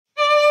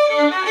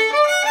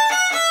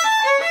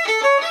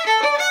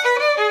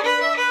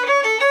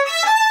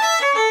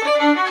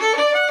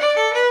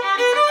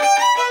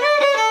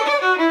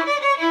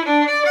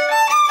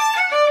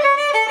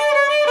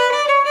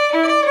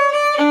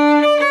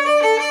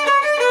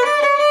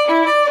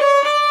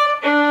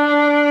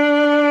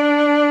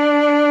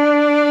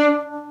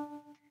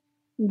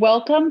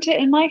Welcome to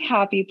In My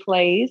Happy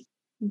Place,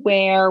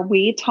 where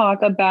we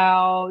talk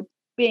about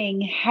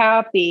being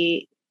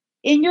happy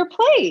in your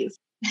place,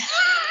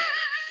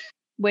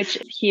 which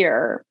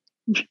here.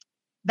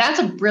 That's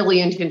a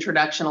brilliant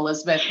introduction,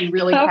 Elizabeth. You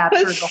really That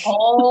captured was the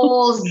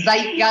whole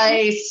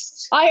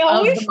zeitgeist I of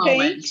always the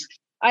moment.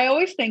 I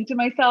always think to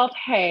myself,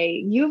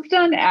 hey, you've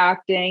done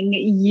acting,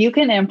 you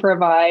can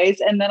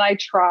improvise. And then I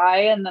try,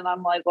 and then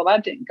I'm like, well,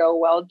 that didn't go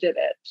well, did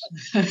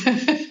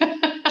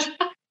it?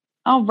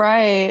 All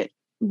right.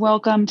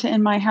 Welcome to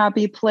In My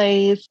Happy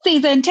Place,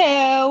 season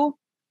 2.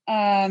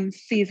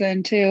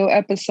 Season 2,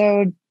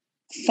 episode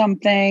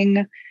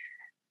something.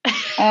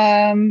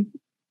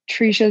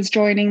 Trisha's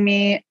joining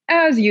me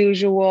as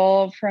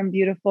usual from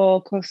beautiful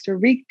Costa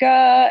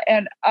Rica,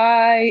 and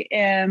I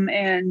am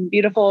in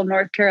beautiful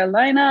North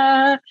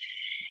Carolina,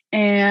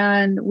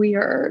 and we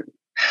are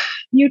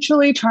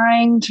mutually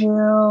trying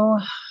to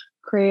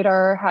create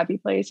our happy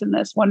place in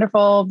this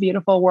wonderful,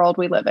 beautiful world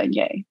we live in.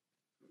 Yay.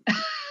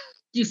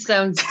 You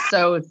sound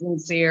so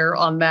sincere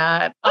on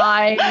that.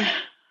 I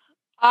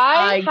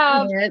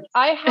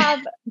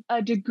have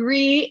a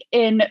degree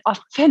in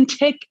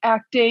authentic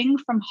acting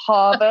from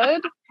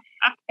Harvard,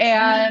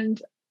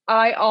 and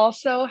I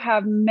also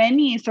have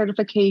many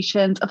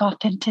certifications of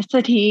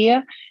authenticity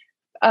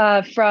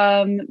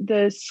from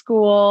the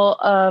School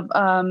of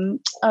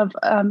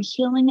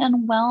Healing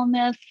and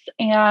Wellness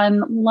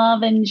and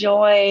Love and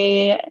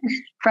Joy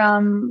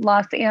from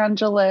Los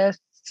Angeles,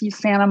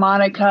 Santa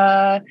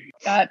Monica.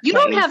 You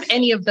don't have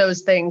any of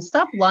those things.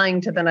 Stop lying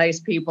to the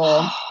nice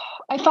people.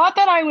 I thought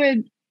that I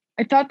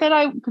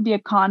could be a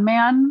con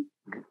man,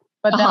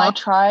 but then I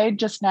tried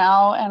just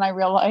now and I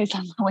realized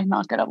I'm really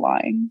not good at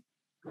lying.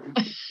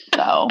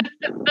 So,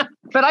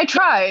 but I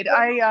tried.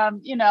 I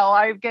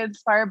get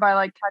inspired by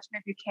like Catch Me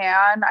If You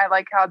Can. I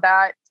like how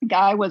that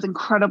guy was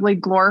incredibly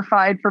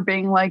glorified for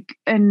being like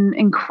an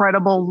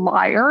incredible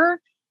liar.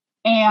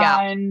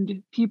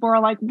 And people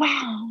are like,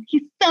 wow,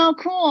 he's so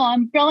cool.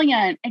 I'm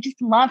brilliant. I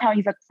just love how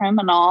he's a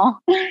criminal.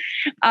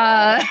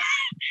 I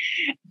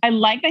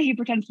like that he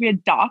pretends to be a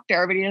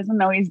doctor, but he doesn't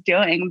know what he's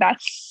doing.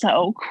 That's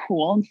so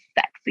cool and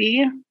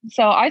sexy.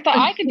 So I thought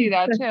I could do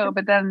that too,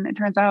 but then it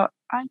turns out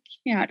I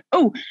can't.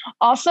 Oh,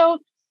 also,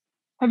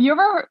 have you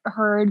ever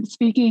heard,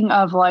 speaking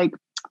of like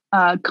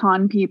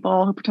con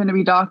people who pretend to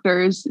be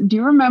doctors, do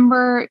you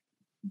remember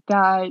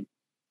that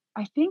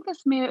I think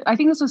this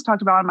was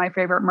talked about in My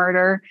Favorite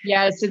Murder.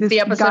 Yes, it's this the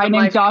episode guy of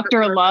named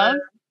Dr. Love.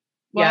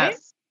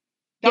 Yes.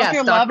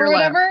 Dr. Love or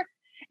whatever.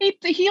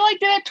 He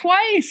like did it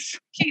twice.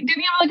 Didn't he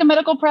have like a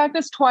medical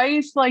practice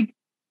twice? Like,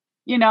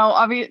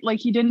 obviously, like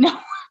he didn't know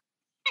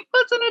he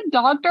wasn't a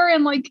doctor,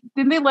 and like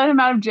didn't they let him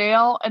out of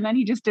jail? And then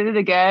he just did it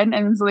again,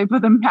 and so they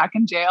put him back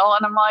in jail.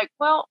 And I'm like,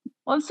 well,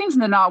 it seems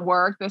to not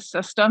work, this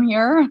system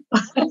here.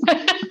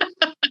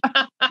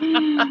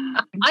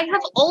 I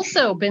have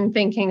also been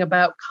thinking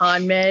about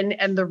con men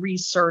and the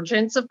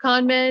resurgence of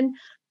con men.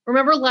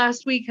 Remember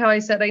last week how I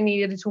said I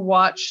needed to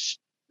watch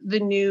the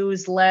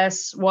news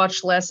less,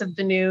 watch less of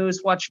the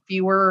news, watch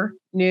fewer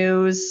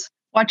news.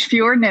 Watch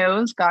fewer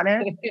news, got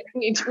it. I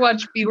need to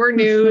watch fewer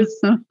news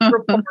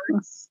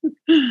reports,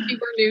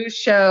 fewer news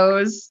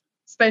shows,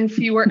 spend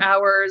fewer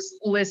hours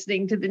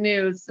listening to the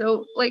news.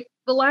 So like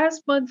the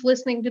last month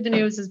listening to the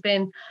news has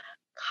been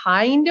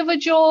kind of a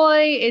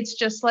joy. It's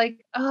just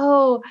like,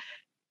 oh,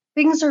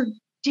 things are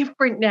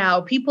different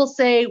now. People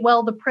say,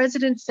 well, the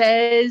president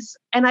says,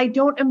 and I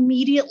don't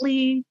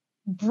immediately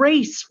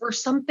brace for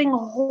something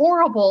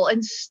horrible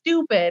and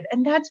stupid.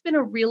 And that's been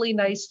a really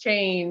nice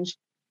change.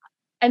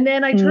 And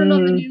then I turned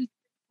on the news this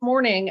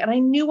morning and I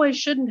knew I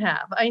shouldn't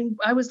have.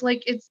 I was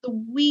like, it's the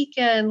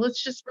weekend.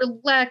 Let's just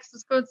relax.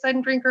 Let's go outside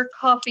and drink our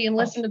coffee and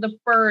listen to the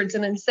birds.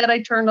 And instead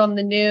I turned on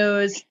the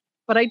news.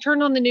 But I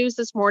turned on the news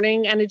this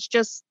morning and it's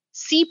just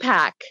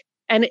CPAC.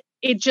 And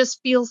it just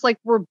feels like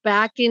we're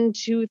back in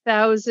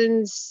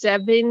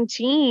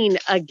 2017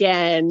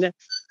 again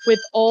with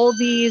all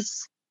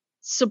these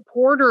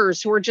supporters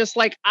who are just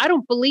like, I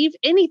don't believe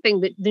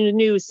anything that the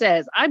news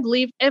says. I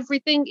believe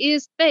everything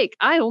is fake.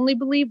 I only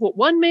believe what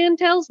one man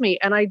tells me.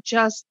 And I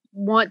just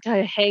want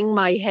to hang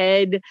my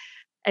head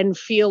and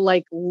feel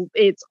like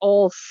it's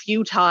all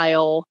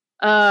futile.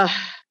 So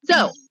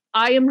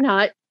I am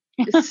not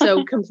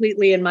so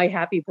completely in my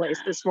happy place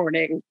this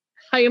morning.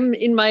 I am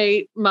in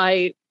my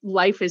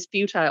life is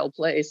futile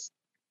place.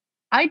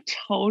 I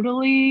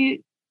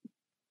totally,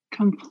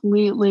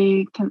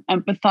 completely can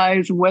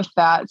empathize with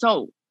that.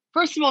 So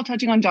first of all,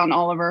 touching on John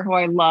Oliver, who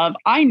I love,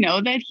 I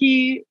know that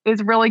he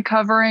is really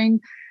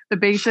covering the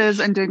bases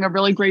and doing a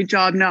really great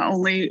job, not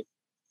only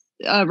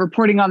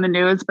reporting on the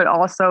news, but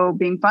also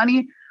being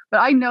funny. But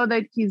I know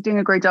that he's doing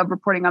a great job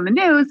reporting on the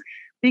news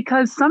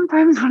because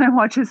sometimes when I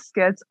watch his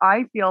skits,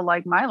 I feel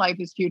like my life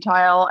is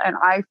futile and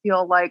I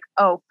feel like,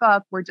 oh,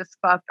 fuck, we're just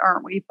fucked,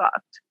 aren't we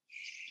fucked?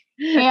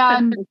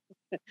 And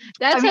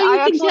that's how you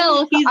can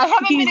tell. I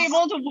haven't been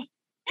able to,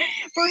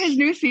 for his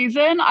new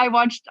season, I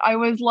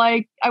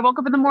woke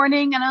up in the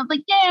morning and I was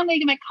like, yeah, I'm going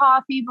to get my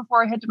coffee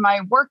before I head to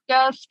my work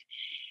desk.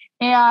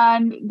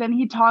 And then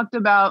he talked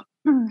about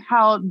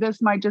how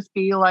this might just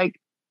be like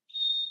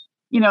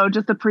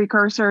just a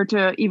precursor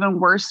to even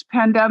worse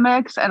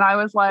pandemics. And I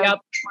was like,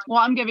 well,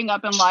 I'm giving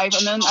up in life.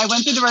 And then I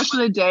went through the rest of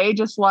the day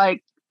just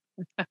like,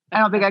 I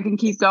don't think I can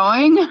keep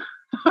going. Then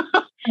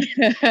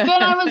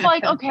I was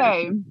like,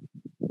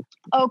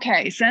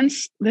 okay,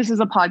 since this is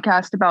a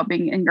podcast about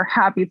being in your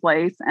happy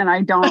place, and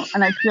I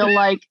feel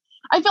like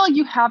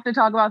you have to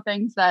talk about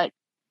things that,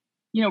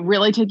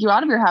 really take you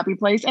out of your happy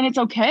place. And it's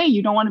okay.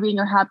 You don't want to be in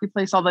your happy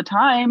place all the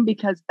time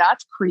because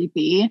that's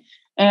creepy.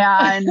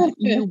 And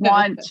you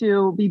want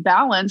to be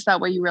balanced. That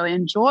way you really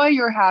enjoy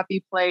your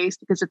happy place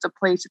because it's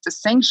a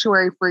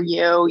sanctuary for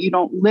you. You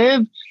don't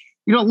live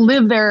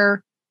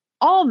there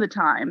all the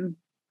time.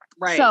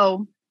 Right.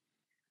 So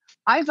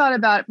I thought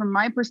about it from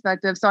my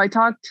perspective. So I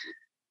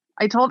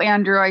told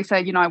Andrew, I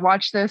said, I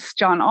watched this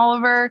John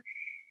Oliver,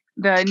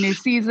 the new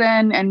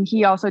season, and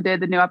he also did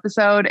the new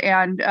episode.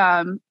 And,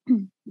 I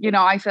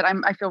said,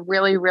 I feel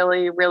really,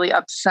 really, really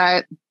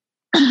upset.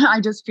 I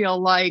just feel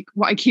like,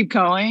 why keep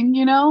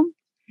going,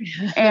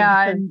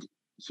 And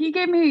he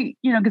gave me,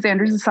 because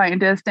Andrew's a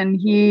scientist, and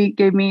he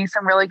gave me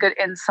some really good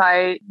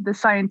insight, the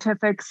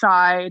scientific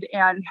side,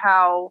 and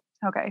how,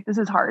 okay, this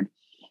is hard.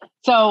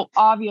 So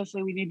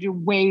obviously we need to do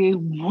way,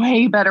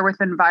 way better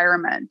with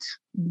environment,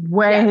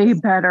 way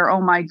better.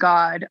 Oh my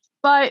God.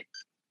 But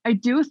I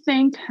do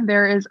think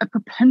there is a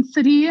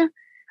propensity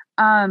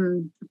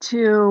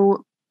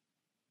to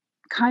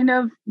kind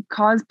of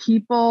cause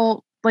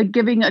people like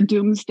giving a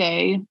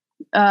doomsday.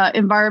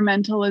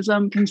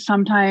 Environmentalism can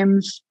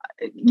sometimes,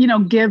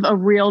 give a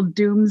real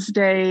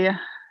doomsday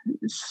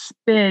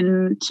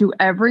spin to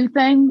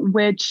everything,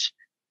 which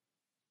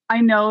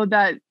I know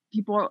that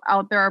people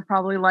out there are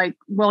probably like,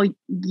 well,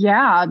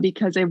 yeah,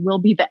 because it will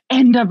be the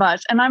end of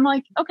us. And I'm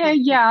like, okay,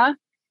 yeah.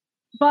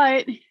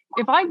 But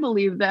if I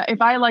believe that,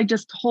 if I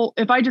just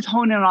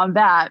hone in on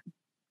that,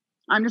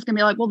 I'm just gonna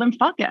be like, well, then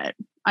fuck it.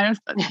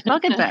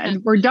 Fuck it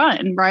then. We're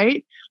done,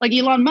 right? Like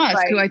Elon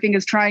Musk, who I think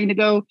is trying to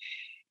go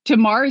to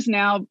Mars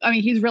now. I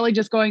mean, he's really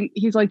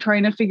he's like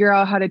trying to figure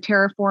out how to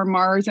terraform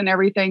Mars and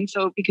everything.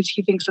 So because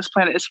he thinks this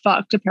planet is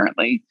fucked,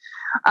 apparently.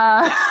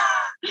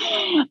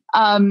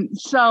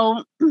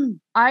 So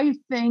I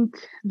think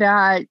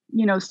that,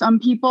 some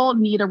people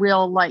need a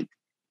real like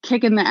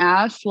kick in the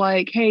ass,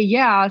 like, hey,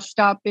 yeah,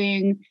 stop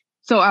being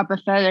so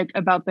apathetic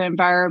about the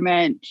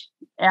environment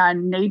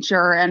and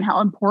nature and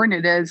how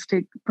important it is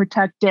to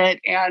protect it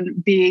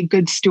and be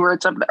good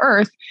stewards of the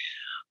earth.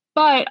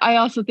 But I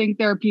also think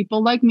there are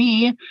people like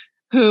me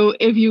who,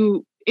 if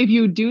you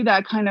do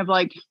that kind of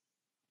like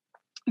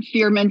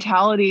fear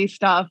mentality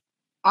stuff,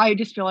 I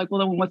just feel like, well,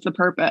 then what's the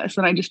purpose?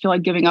 And I just feel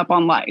like giving up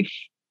on life.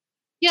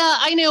 Yeah,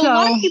 I know. A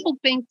lot of people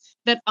think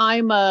that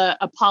I'm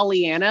a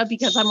Pollyanna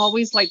because I'm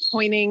always like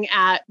pointing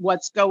at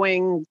what's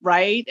going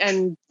right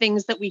and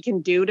things that we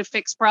can do to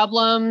fix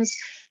problems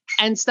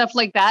and stuff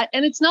like that.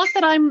 And it's not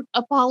that I'm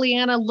a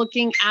Pollyanna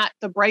looking at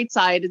the bright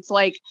side. It's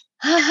like,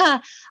 I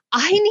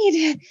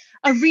needed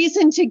a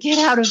reason to get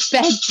out of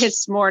bed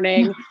this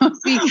morning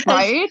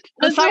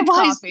because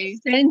otherwise the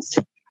sense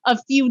of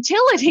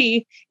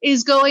futility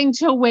is going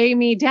to weigh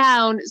me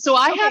down. So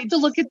I have to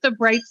look at the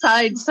bright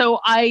side so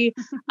I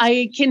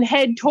can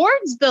head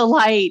towards the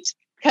light,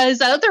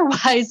 because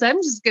otherwise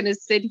I'm just going to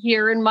sit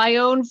here in my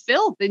own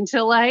filth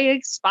until I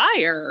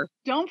expire.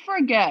 Don't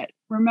forget,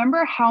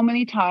 remember how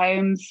many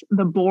times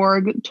the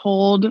Borg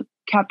told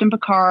Captain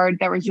Picard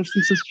that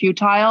resistance was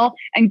futile?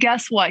 And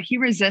guess what? He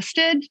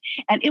resisted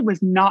and it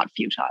was not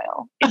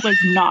futile. It was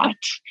not.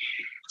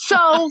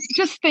 So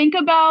just think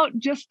about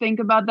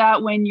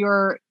that when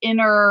your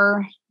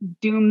inner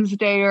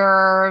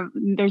doomsdayer,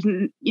 there's,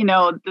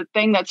 the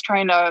thing that's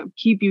trying to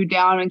keep you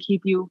down and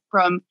keep you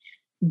from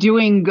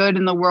doing good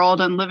in the world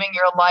and living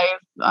your life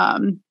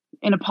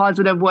in a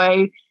positive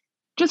way.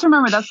 Just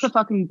remember, that's the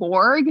fucking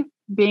Borg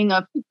being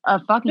a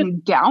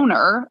fucking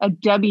downer, a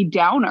Debbie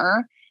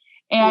Downer.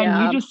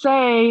 And you just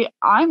say,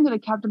 I'm going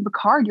to Captain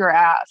Picard your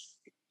ass.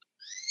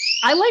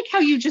 I like how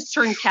you just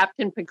turned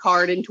Captain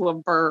Picard into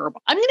a verb.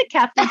 I'm going to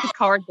Captain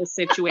Picard this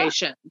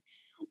situation.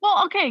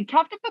 Well, okay.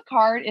 Captain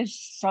Picard is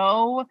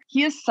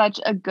such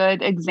a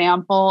good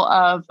example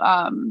of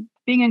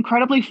being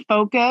incredibly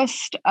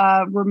focused,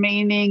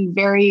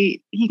 he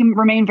can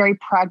remain very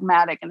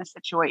pragmatic in a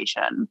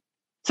situation.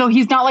 So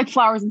he's not like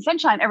flowers and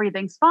sunshine,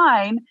 everything's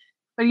fine,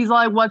 but he's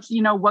like, what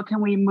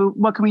can we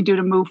do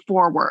to move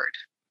forward?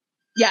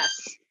 Yes,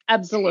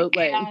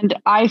 absolutely. And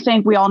I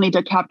think we all need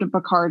to Captain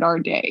Picard our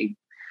day.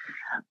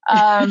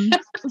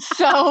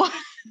 So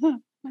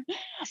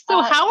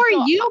how are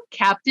you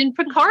Captain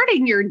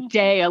Picarding your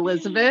day,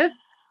 Elizabeth?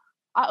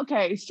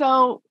 Okay,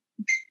 so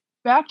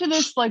back to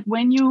this, like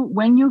when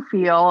you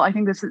feel, I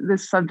think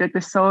this subject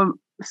is so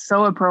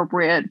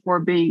appropriate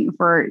for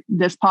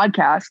this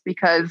podcast,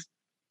 because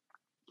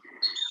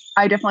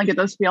I definitely get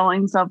those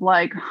feelings of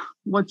like,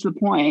 what's the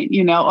point?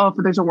 If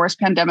there's a worse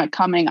pandemic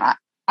coming, fuck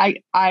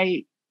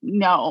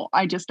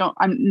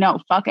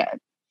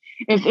it.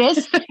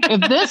 This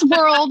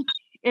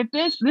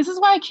is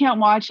why I can't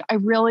watch.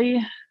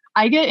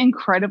 I get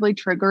incredibly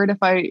triggered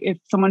if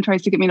someone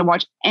tries to get me to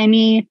watch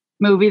any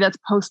movie that's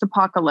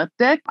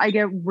post-apocalyptic, I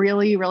get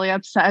really, really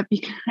upset.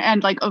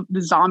 And like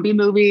the zombie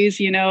movies,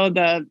 you know,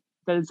 the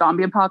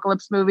zombie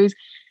apocalypse movies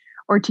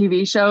or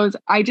TV shows,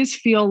 I just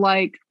feel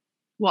like,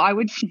 well, I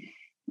would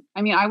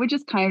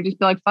just kind of just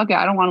be like, fuck it,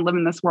 I don't want to live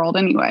in this world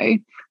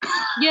anyway.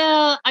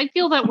 Yeah, I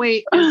feel that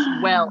way as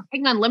well.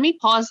 Hang on, let me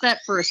pause that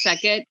for a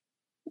second.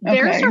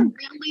 There's a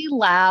really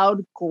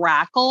loud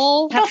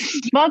grackle. What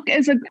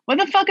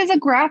the fuck is a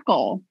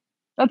grackle?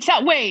 That's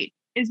not, wait,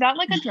 is that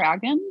like a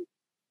dragon?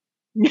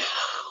 No,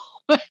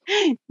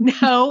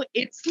 no,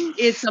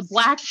 it's a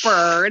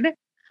blackbird.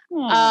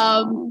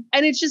 And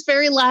it's just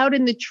very loud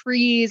in the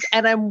trees.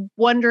 And I'm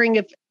wondering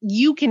if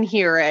you can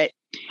hear it.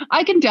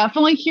 I can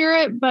definitely hear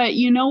it, but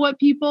you know what,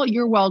 people?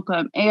 You're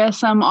welcome.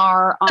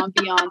 ASMR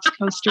ambiance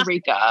Costa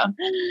Rica.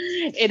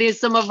 It is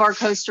some of our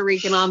Costa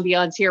Rican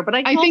ambiance here, but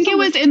I think it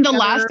was in the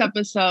last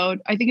episode.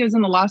 I think it was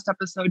in the last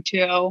episode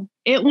too.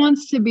 It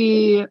wants to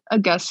be a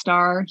guest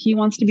star. He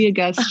wants to be a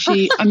guest.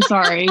 I'm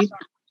sorry.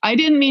 I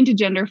didn't mean to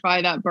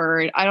genderfy that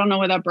bird. I don't know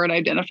what that bird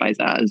identifies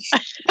as.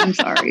 I'm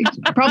sorry.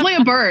 Probably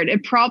a bird.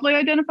 It probably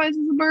identifies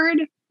as a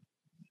bird.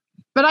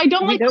 But I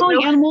don't like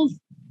calling animals.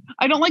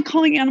 I don't like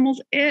calling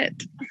animals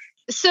it.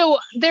 So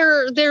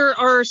there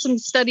are some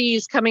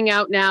studies coming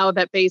out now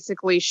that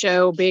basically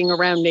show being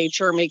around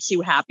nature makes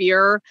you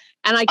happier.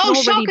 And I can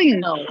shocking.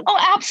 Know. Oh,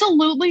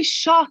 absolutely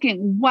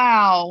shocking.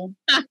 Wow.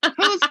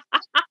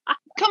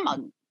 Come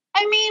on.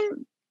 I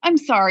mean, I'm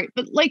sorry,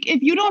 but like,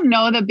 if you don't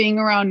know that being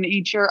around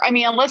nature, I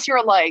mean, unless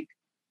you're like,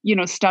 you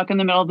know, stuck in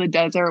the middle of the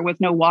desert with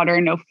no water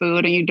and no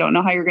food, and you don't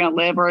know how you're going to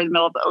live, or in the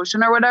middle of the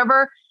ocean or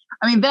whatever.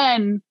 I mean,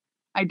 then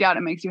I doubt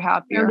it makes you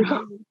happier.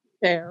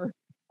 Fair.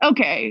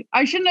 Okay.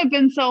 I shouldn't have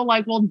been so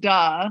like, well,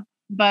 duh.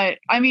 But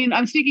I mean,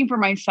 I'm speaking for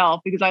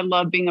myself because I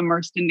love being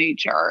immersed in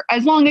nature.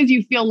 As long as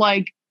you feel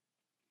like,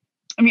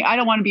 I mean, I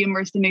don't want to be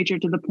immersed in nature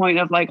to the point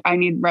of like, I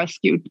need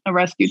a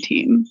rescue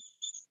team.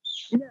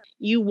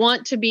 You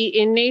want to be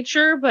in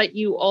nature, but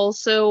you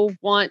also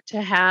want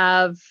to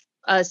have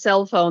a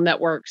cell phone that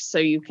works so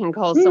you can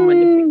call someone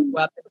to pick you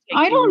up.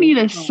 I don't need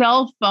a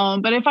cell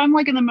phone, but if I'm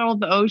like in the middle of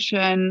the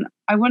ocean,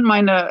 I wouldn't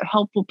mind a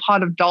helpful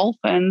pod of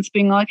dolphins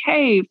being like,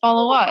 hey,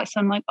 follow us.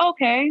 I'm like,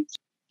 okay.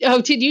 Oh,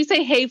 did you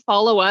say, hey,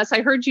 follow us?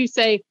 I heard you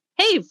say,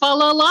 hey,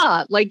 follow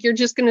la. Like you're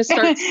just going to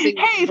start singing.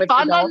 Hey,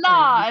 follow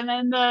la. And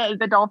then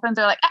the dolphins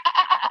are like,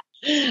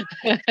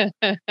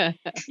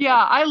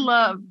 Yeah,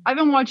 I've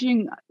been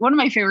watching, one of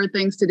my favorite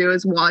things to do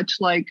is watch,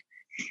 like,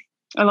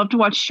 I love to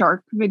watch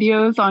shark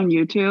videos on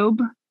YouTube.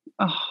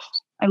 Oh,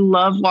 I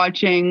love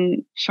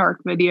watching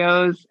shark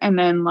videos. And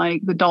then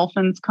like the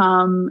dolphins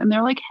come and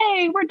they're like,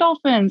 hey, we're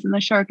dolphins. And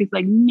the shark is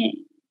like, meh.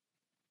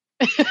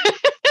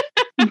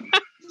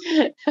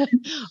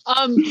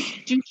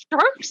 Do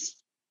sharks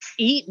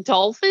eat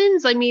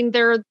dolphins? I mean,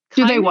 do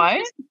they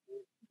what?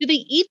 Do they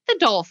eat the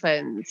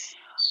dolphins?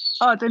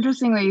 Oh, it's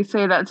interesting that you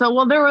say that. So,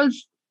 well, there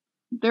was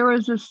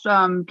this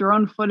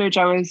drone footage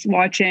I was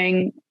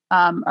watching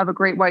of a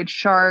great white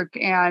shark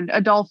and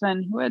a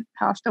dolphin who had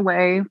passed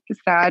away, which is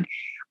sad.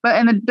 But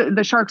and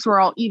the sharks were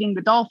all eating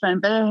the dolphin,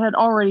 but it had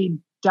already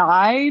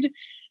died.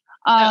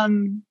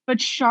 But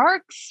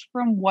sharks,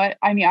 from what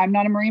I mean, I'm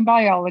not a marine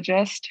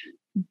biologist,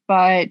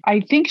 but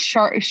I think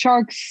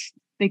sharks,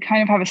 they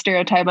kind of have a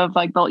stereotype of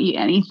like they'll eat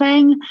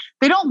anything.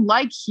 They don't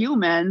like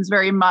humans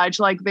very much.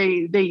 Like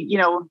they you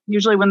know,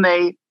 usually when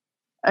they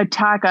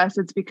attack us,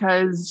 it's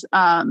because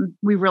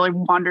we really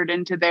wandered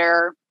into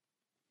their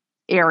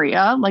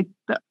area, like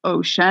the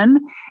ocean,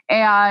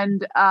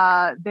 and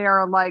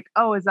they're like,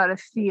 oh, is that a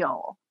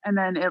seal? And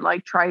then it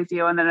like tries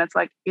you, and then it's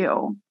like,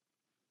 ew.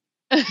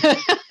 This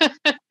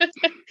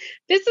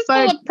is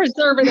full of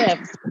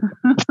preservatives.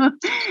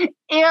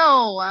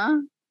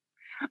 Ew.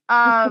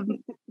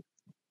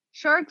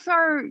 Sharks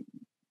are,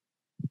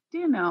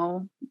 you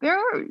know, they're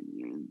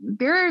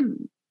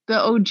the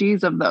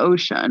OGs of the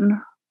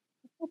ocean.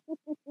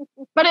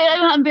 But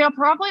they'll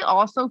probably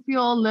also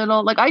feel a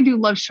little, like, I do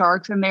love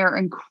sharks, and they're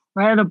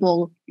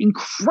incredible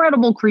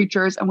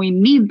creatures, and we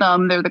need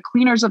them. They're the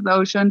cleaners of the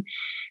ocean.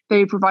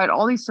 They provide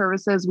all these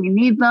services. We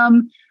need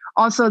them.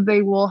 Also,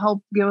 they will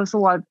help give us a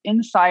lot of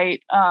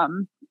insight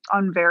on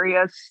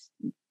various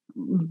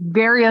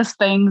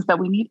things that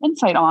we need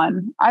insight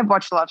on. I've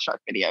watched a lot of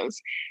shark videos,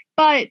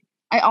 but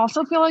I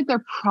also feel like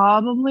they're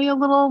probably a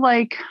little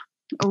like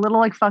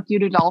fuck you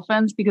to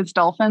dolphins, because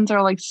dolphins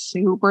are like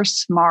super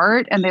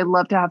smart and they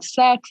love to have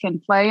sex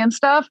and play and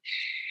stuff.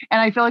 And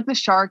I feel like the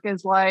shark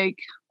is like,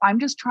 I'm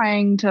just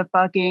trying to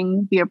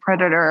fucking be a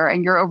predator,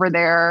 and you're over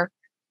there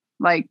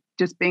like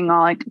just being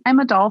all like, I'm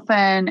a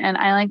dolphin and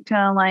I like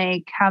to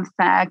like have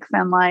sex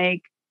and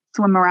like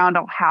swim around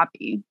all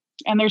happy.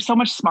 And they're so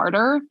much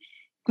smarter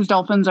because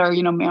dolphins are,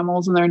 you know,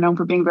 mammals, and they're known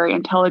for being very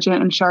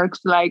intelligent, and sharks,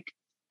 like,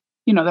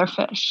 you know, they're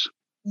fish.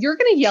 You're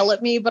going to yell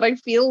at me, but I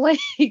feel like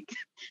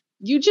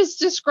you just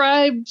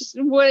described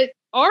what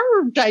our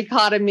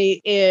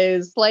dichotomy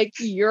is. Like,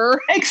 you're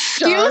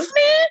excuse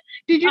me?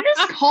 Did you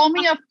just call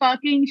me a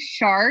fucking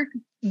shark?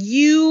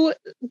 you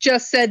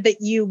just said that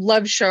you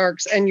love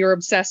sharks and you're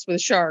obsessed with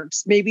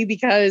sharks. Maybe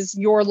because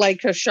you're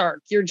like a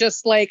shark. You're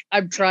just like,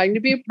 I'm trying to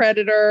be a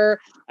predator.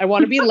 I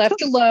want to be left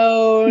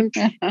alone,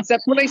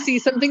 except when I see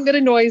something that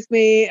annoys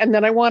me. And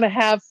then I want to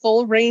have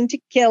full reign to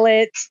kill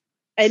it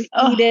and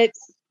eat it.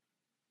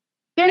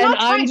 They're not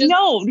trying.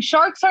 No,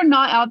 sharks are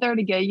not out there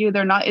to get you.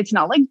 They're not. It's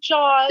not like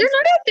Jaws. They're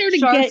not out there to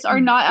get you. Sharks are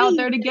not out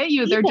there to get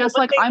you. They're just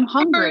like, I'm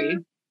hungry.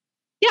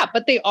 Yeah,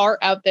 but they are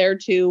out there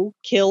to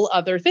kill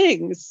other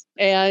things.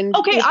 And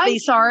okay, I'm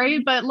sorry,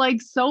 but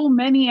like so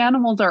many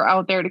animals are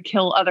out there to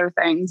kill other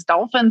things.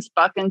 Dolphins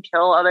fucking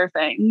kill other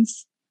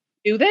things.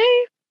 Do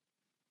they?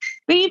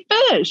 They eat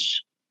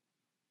fish.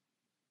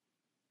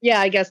 Yeah,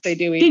 I guess they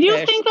do eat Did you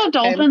fish. think that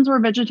dolphins were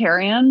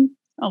vegetarian?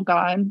 Oh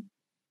God.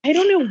 I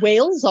don't know.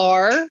 Whales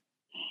are.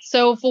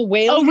 So if a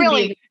whale. Oh,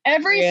 really?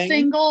 Every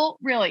single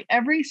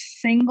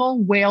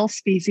whale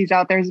species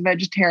out there is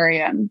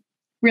vegetarian.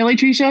 Really,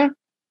 Trisha?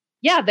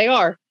 Yeah, they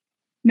are.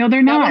 No,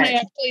 they're not. That one I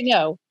actually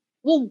know.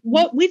 Well,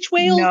 which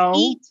whales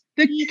eat?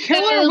 The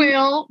killer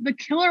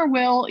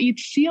whale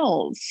eats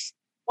seals.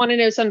 Want to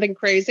know something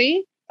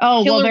crazy?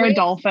 Oh, well, they're a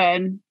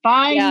dolphin.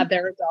 Fine. Yeah,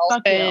 they're a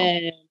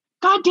dolphin.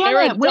 God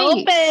damn it.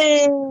 Wait.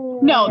 Dolphin.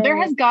 No, there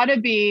has got to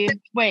be.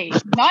 Wait,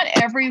 not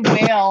every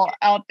whale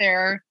out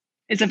there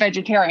is a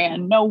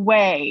vegetarian. No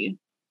way.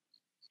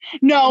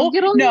 No.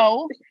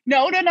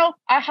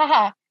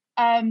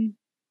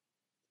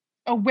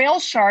 A whale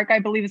shark, I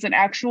believe, is an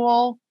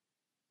actual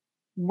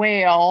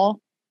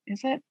whale. Is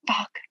it?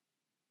 Fuck.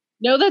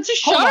 No, that's a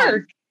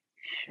shark.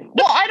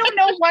 Well, I don't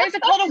know. Why is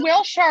it called a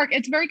whale shark?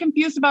 It's very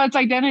confused about its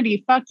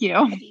identity. Fuck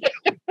you.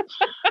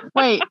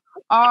 Wait,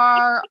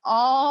 are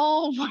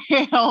all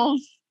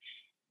whales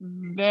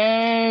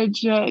veg?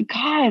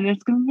 God,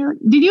 it's gonna be.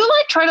 Did you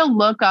like try to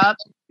look up?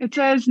 It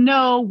says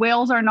no,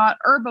 whales are not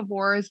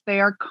herbivores. They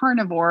are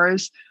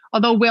carnivores.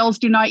 Although whales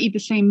do not eat the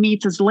same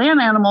meats as land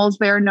animals,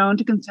 they are known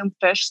to consume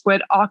fish,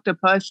 squid,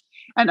 octopus,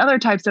 and other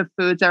types of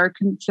foods that are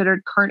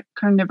considered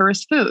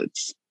carnivorous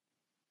foods.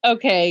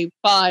 Okay,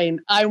 fine.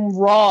 I'm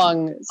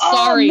wrong.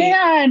 Sorry.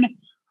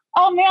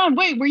 Oh man.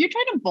 Wait, were you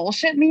trying to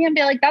bullshit me and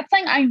be like, that's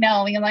something I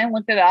know? And I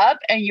looked it up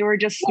and you were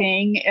just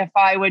seeing if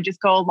I would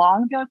just go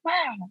along and be like,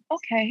 wow,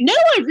 okay. No,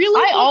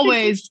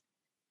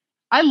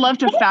 I love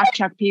to fact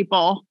check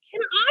people.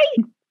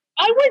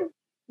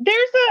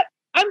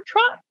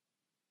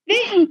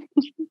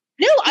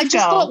 I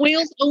just thought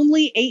whales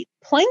only ate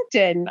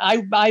plankton.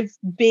 I've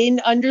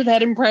been under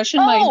that impression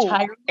my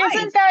entire life.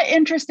 Isn't that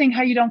interesting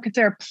how you don't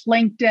consider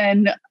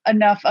plankton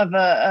enough of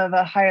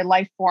a higher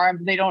life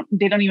form? They don't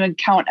even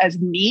count as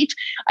meat.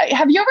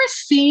 Have you ever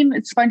seen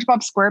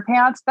SpongeBob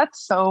SquarePants?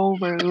 That's so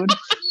rude.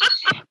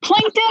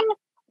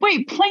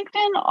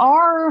 Plankton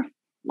are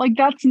like,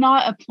 that's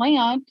not a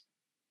plant.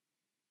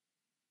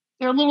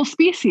 They're a little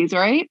species,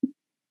 right?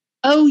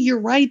 Oh, you're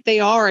right. They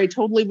are. I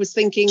totally was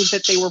thinking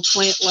that they were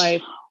plant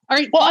life. All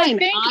right, well, fine.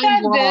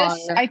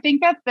 I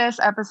think that this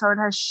episode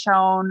has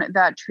shown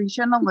that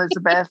Trisha and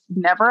Elizabeth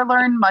never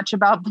learned much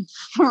about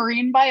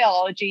marine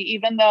biology,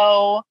 even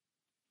though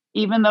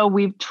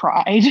we've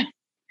tried.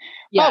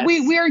 Yes. But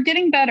we are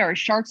getting better.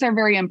 Sharks are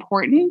very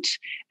important.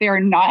 They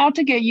are not out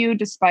to get you,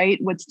 despite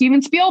what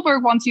Steven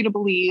Spielberg wants you to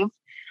believe.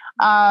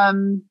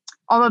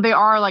 Although they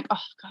are like,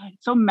 oh God,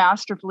 so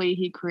masterfully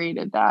he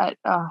created that.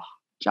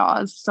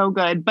 Jaws, so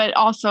good, but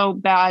also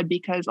bad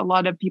because a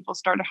lot of people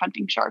started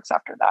hunting sharks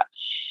after that.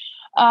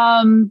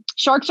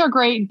 Sharks are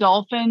great.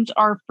 Dolphins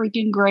are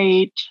freaking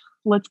great.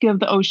 Let's give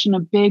the ocean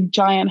a big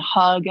giant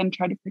hug and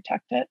try to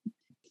protect it.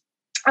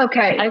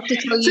 Okay. I have to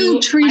tell you,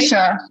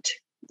 Trisha.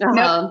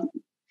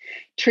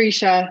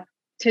 Trisha,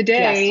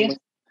 today, yes.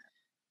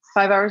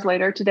 5 hours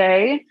later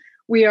today,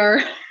 we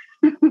are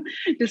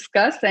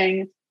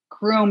discussing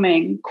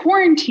grooming,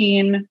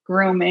 quarantine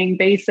grooming,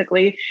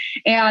 basically.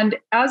 And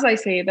as I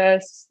say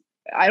this,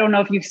 I don't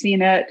know if you've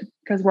seen it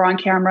because we're on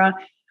camera.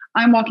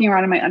 I'm walking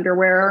around in my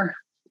underwear.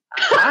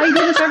 I do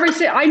this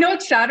I know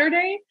it's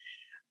Saturday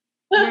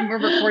when we're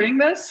recording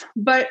this,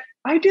 but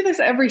I do this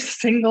every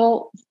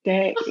single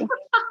day.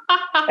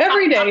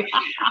 Every day.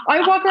 I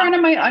walk around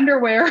in my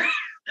underwear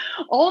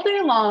all day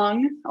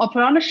long. I'll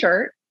put on a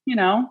shirt, but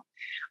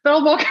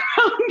I'll walk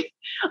around,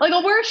 like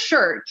I'll wear a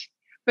shirt,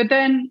 but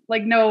then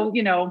like no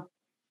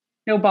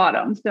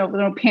bottoms,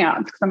 no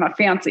pants, because I'm not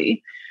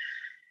fancy.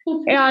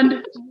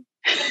 And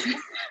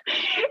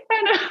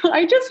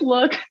I just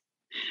look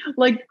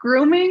like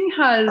grooming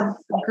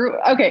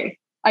okay,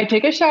 I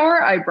take a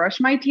shower, I brush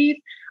my teeth,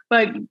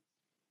 but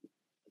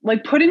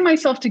like putting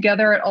myself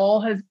together at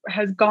all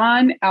has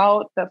gone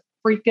out the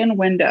freaking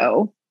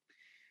window.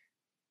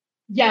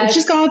 Yeah, it's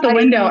just gone out the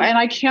window. And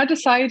I can't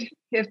decide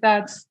if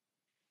that's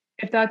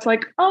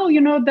like,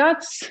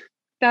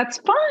 that's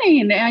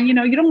fine. And, you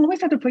don't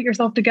always have to put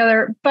yourself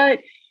together. But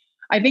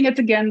I think it's,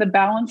 again, the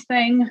balance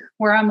thing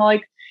where I'm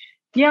like,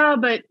 yeah,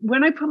 but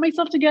when I put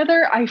myself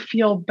together, I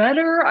feel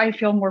better. I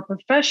feel more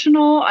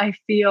professional. I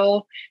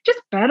feel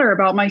just better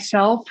about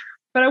myself.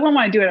 But I wouldn't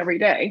want to do it every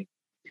day.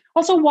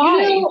 Also,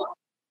 why?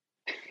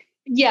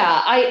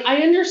 Yeah, I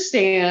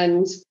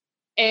understand.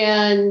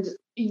 And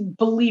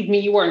believe me,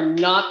 you are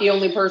not the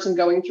only person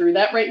going through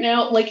that right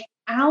now. Like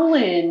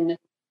Alan,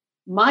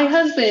 my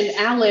husband,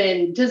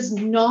 Alan, does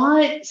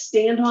not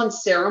stand on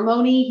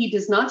ceremony. He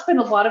does not spend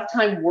a lot of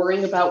time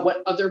worrying about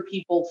what other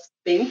people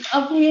think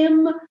of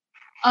him.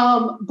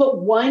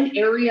 But one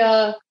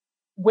area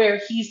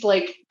where he's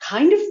like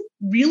kind of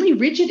really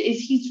rigid is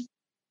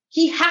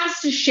he has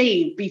to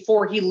shave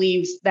before he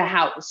leaves the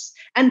house.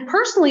 And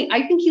personally,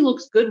 I think he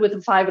looks good with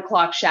a 5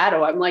 o'clock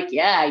shadow. I'm like,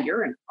 yeah,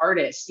 you're an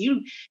artist.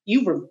 You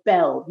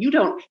rebel. You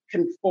don't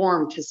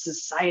conform to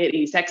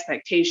society's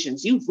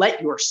expectations. You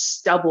let your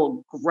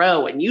stubble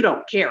grow and you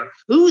don't care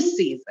who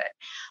sees it.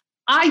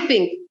 I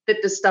think that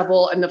the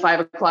stubble and the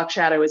 5 o'clock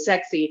shadow is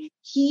sexy.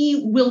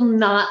 He will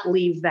not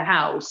leave the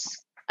house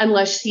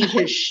unless he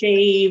has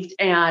shaved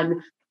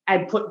and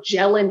put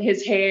gel in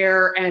his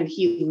hair and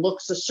he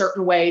looks a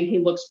certain way and he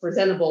looks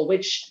presentable,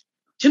 which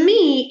to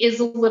me is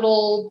a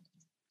little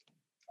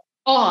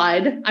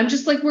odd. I'm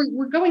just like,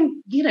 we're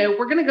going,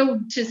 we're going to go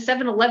to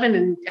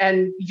 7-Eleven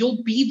and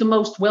you'll be the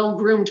most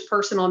well-groomed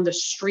person on the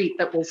street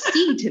that we'll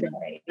see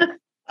today.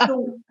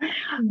 So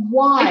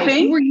why?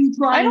 Who are you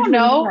trying I don't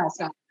know.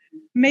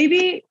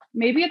 Maybe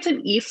it's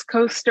an East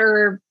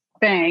Coaster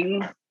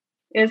thing.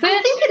 Is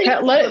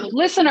it?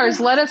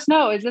 Listeners, let us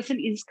know. Is this an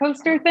East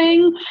Coaster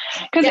thing?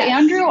 Because yes.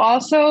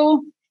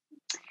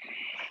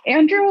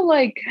 Andrew,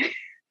 like,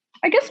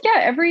 I guess,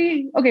 yeah,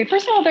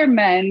 first of all, they're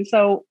men.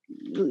 So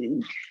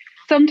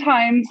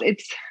sometimes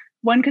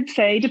one could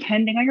say,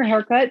 depending on your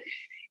haircut,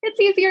 it's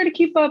easier to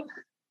keep up,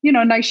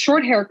 nice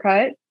short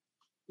haircut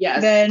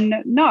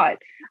than not.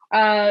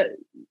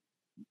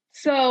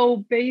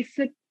 So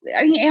basically,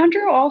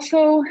 Andrew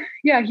also,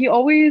 he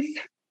always,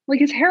 like,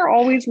 his hair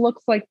always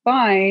looks like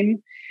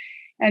fine,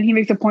 and he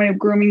makes a point of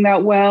grooming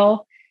that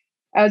well,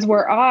 as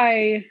where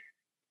I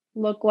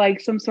look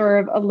like some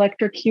sort of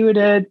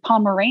electrocuted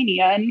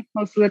Pomeranian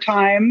most of the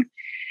time.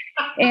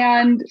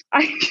 And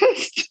I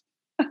just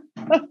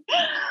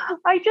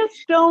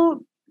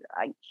don't,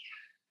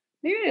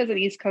 maybe it is an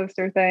East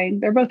Coaster thing.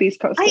 They're both East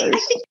Coasters. I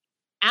think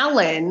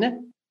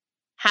Alan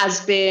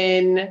has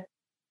been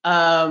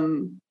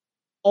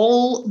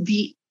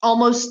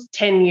almost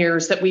 10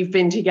 years that we've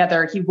been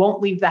together, he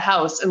won't leave the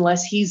house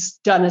unless he's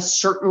done a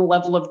certain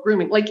level of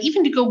grooming. Like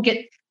even to go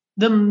get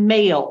the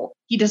mail,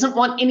 he doesn't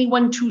want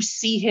anyone to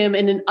see him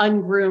in an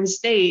ungroomed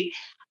state.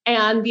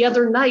 And the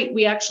other night,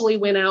 we actually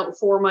went out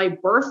for my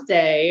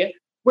birthday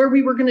where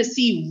we were going to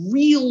see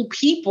real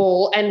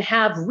people and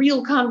have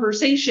real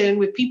conversation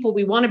with people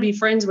we want to be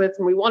friends with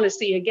and we want to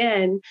see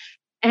again.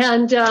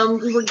 And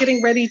we were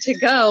getting ready to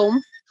go.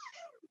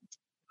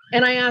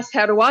 And I asked,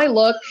 how do I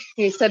look?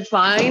 He said,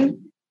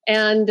 fine.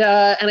 And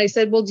I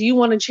said, well, do you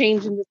want to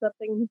change into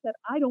something? He said,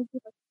 I don't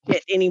give a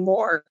shit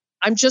anymore.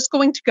 I'm just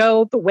going to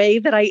go the way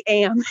that I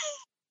am.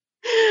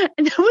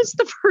 And that was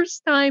the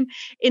first time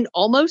in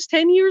almost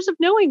 10 years of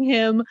knowing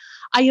him,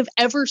 I have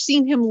ever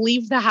seen him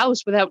leave the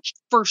house without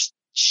first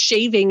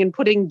shaving and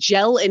putting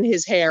gel in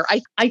his hair.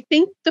 I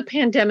think the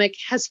pandemic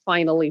has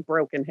finally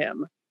broken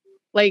him.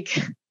 Like,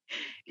 has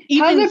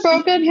it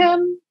broken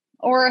him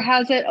or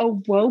has it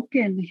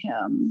awoken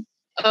him?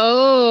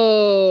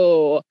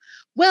 Oh,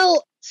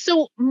 well,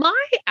 so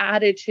my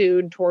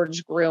attitude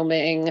towards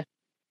grooming,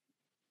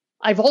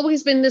 I've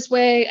always been this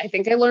way. I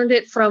think I learned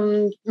it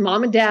from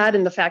mom and dad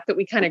and the fact that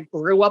we kind of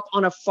grew up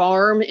on a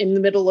farm in the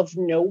middle of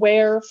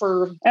nowhere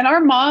and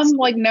our mom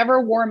like never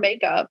wore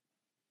makeup.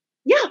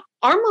 Yeah.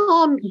 Our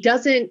mom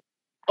doesn't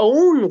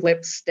own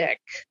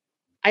lipstick.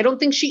 I don't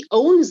think she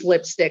owns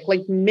lipstick.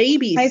 Like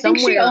maybe I think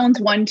she owns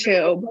one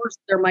tube. Of course,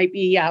 there might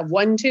be,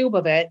 one tube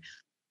of it.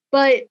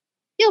 But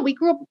yeah, we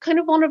grew up kind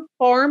of on a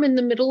farm in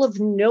the middle of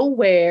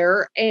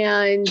nowhere,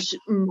 and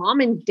mom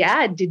and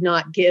dad did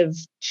not give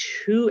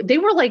they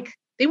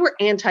were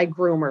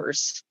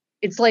anti-groomers.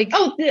 It's like,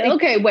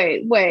 okay,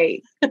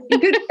 wait.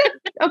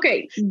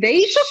 Okay,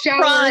 they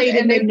showered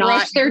and they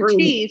brushed their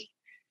teeth.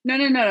 No.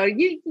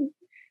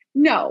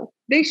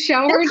 They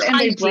showered and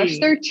they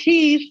brushed their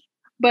teeth,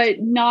 but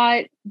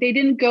they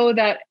didn't go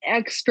that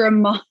extra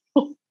mile.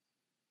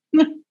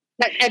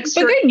 That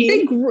extra.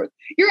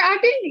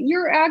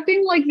 You're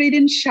acting like they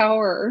didn't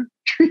shower.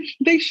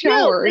 They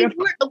showered. No, they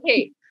were,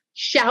 okay.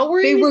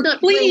 Showering they were is not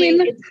clean.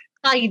 Really, it's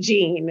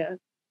hygiene.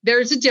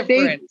 There's a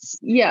difference.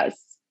 Yes.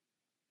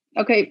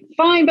 Okay,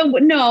 fine.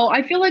 But no,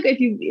 I feel like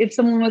if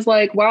someone was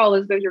like, wow,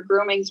 Elizabeth, your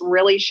grooming's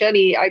really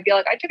shitty, I'd be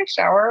like, I took a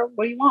shower.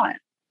 What do you want?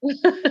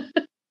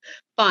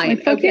 Fine.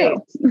 Like, okay.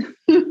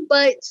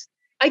 But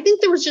I think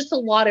there was just a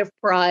lot of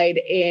pride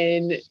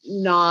in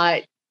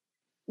not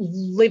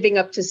living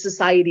up to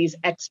society's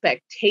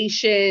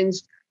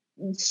expectations.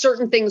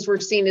 Certain things were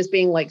seen as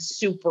being like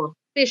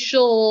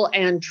superficial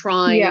and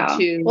trying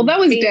to. Well, that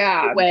was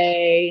dad.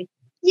 Away.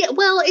 Yeah,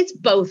 well, it's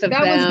both of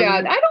them. That was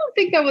dad. I don't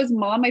think that was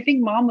mom. I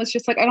think mom was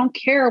just like, I don't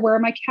care. Where are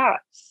my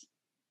cats?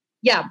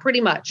 Yeah,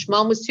 pretty much.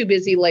 Mom was too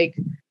busy like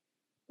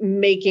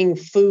making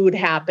food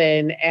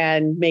happen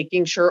and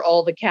making sure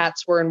all the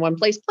cats were in one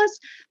place. Plus,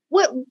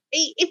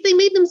 if they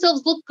made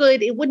themselves look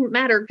good, it wouldn't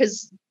matter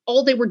because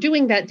all they were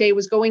doing that day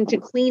was going to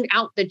clean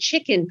out the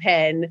chicken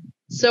pen.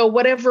 So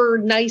whatever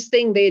nice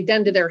thing they had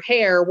done to their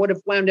hair would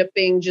have wound up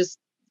being just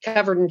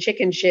covered in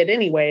chicken shit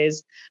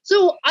anyways.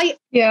 So I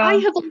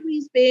have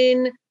always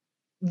been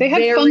they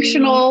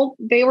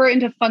were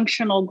into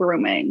functional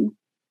grooming.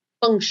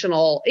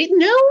 Functional.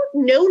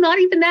 No, not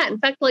even that. In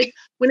fact, like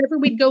whenever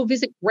we'd go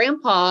visit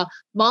grandpa,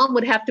 mom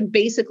would have to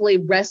basically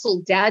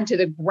wrestle dad to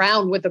the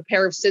ground with a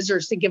pair of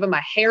scissors to give him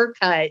a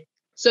haircut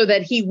so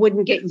that he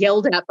wouldn't get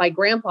yelled at by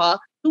grandpa,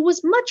 who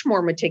was much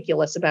more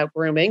meticulous about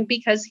grooming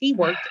because he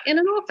worked in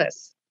an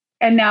office.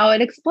 And now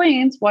it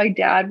explains why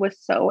dad was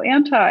so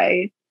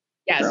anti.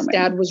 Yes, grooming.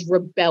 Dad was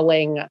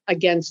rebelling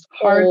against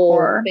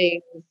hardcore all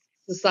things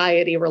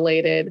society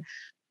related.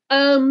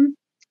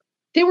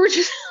 They were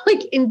just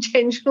like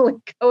intentionally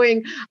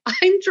going,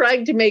 I'm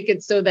trying to make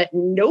it so that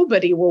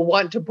nobody will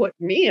want to put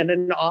me in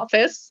an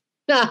office.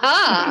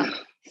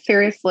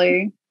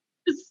 Seriously.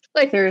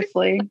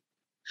 Seriously.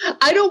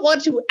 I don't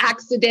want to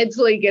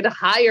accidentally get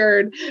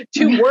hired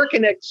to work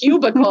in a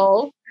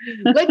cubicle.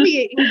 Let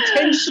me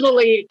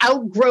intentionally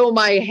outgrow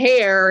my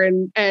hair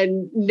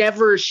and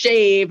never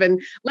shave.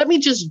 And let me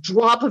just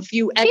drop a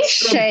few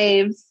extra. He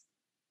shaves.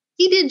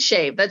 He did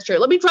shave. That's true.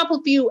 Let me drop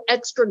a few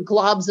extra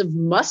globs of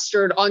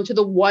mustard onto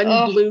the one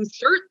blue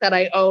shirt that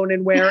I own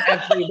and wear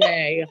every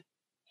day.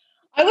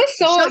 I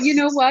was you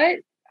know what?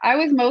 I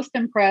was most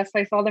impressed.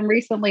 I saw them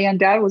recently and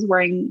dad was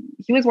wearing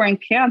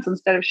pants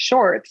instead of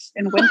shorts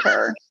in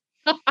winter.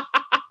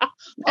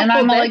 And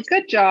I'm like,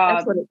 good job.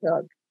 That's what it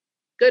took.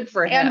 Good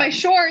for him. And by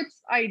shorts,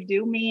 I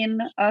do mean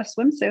a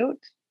swimsuit.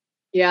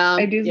 Yeah.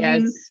 I do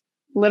mean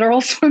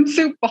literal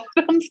swimsuit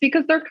bottoms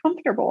because they're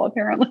comfortable,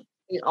 apparently.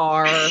 They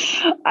are.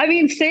 I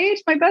mean,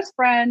 Sage, my best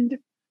friend,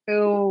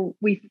 who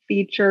we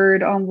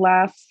featured on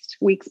last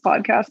week's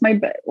podcast,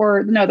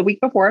 the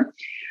week before,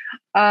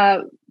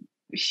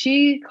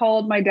 she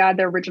called my dad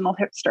the original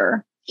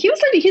hipster. He's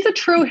a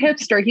true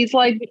hipster. He's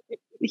like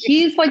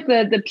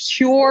the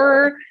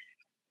pure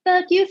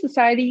fuck you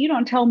society. You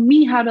don't tell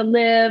me how to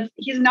live.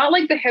 He's not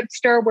like the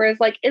hipster where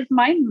it's like, is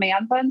my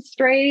man bun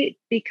straight?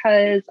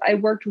 Because I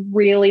worked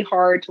really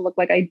hard to look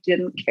like I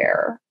didn't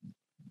care.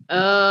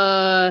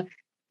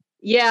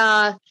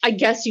 Yeah, I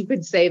guess you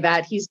could say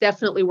that. He's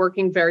definitely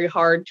working very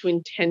hard to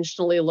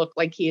intentionally look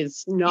like he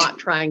is not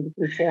trying to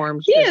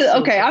conform.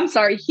 I'm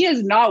sorry. He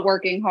is not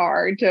working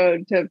hard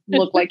to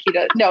look like he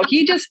does. No,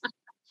 he just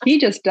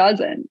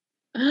doesn't.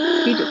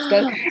 He just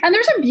does. And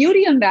there's a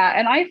beauty in that.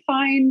 And I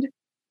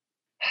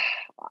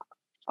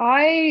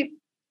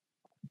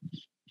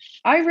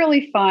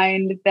really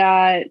find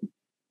that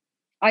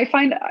I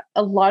find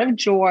a lot of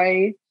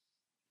joy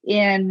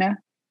in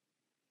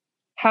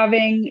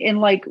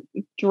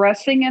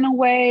dressing in a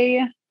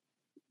way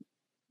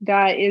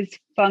that is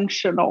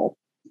functional,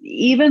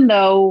 even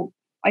though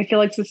I feel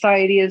like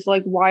society is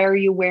like, why are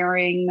you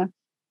wearing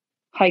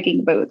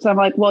hiking boots? I'm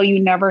like, well,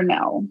 you never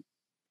know.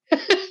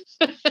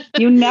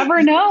 You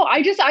never know.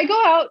 I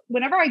go out,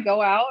 whenever I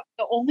go out,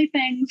 the only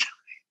things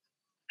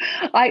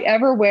I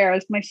ever wear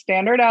is my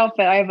standard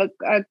outfit. I have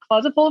a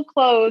closet full of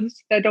clothes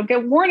that don't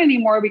get worn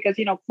anymore because,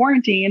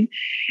 quarantine.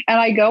 And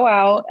I go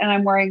out and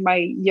I'm wearing my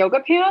yoga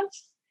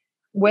pants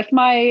with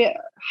my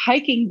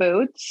hiking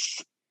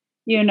boots,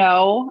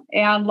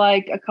 and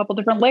like a couple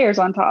different layers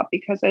on top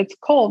because it's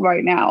cold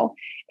right now.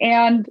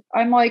 And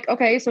I'm like,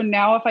 okay, so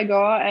now if I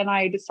go out and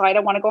I decide I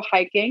want to go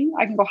hiking,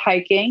 I can go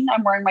hiking.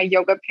 I'm wearing my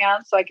yoga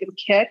pants so I can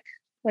kick,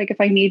 like if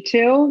I need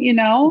to,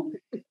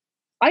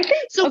 I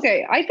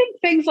think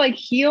things like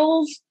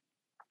heels,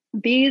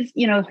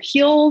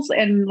 heels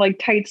and like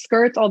tight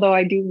skirts, although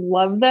I do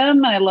love them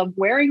and I love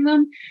wearing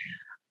them.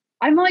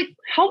 I'm like,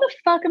 how the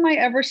fuck am I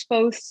ever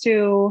supposed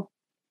to,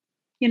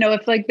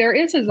 if like there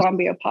is a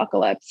zombie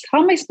apocalypse,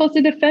 how am I supposed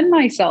to defend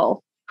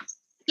myself?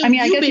 I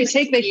mean, I guess you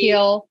take the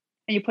heel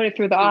and you put it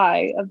through the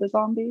eye of the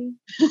zombie.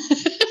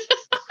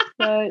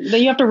 But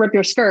then you have to rip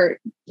your skirt.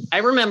 I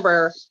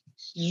remember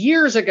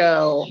years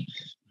ago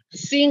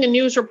seeing a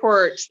news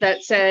report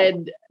that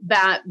said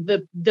that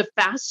the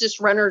fastest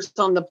runners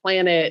on the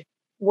planet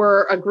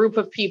were a group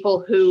of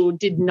people who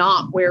did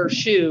not wear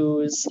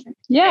shoes.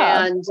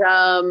 Yeah. And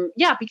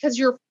because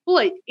your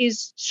foot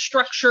is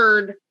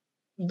structured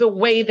the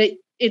way that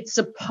it's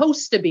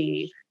supposed to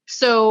be.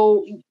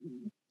 So,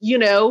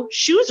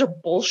 shoes are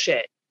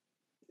bullshit.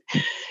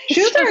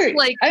 Shoes are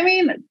like, I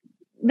mean,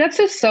 that's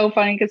just so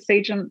funny because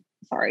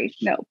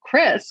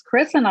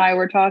Chris and I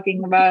were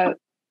talking about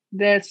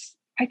this.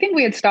 I think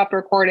we had stopped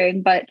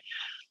recording, but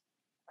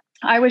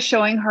I was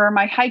showing her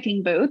my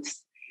hiking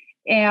boots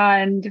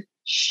and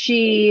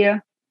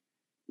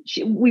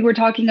we were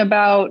talking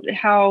about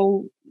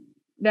how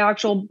the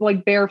actual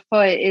like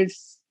barefoot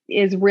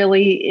is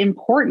really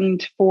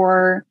important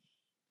for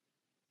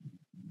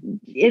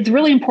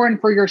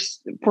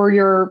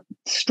your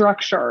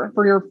structure,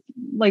 for your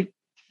like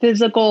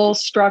physical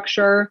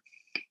structure,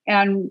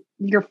 and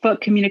your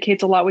foot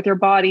communicates a lot with your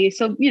body.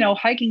 So,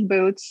 hiking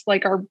boots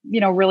like are,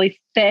 really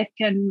thick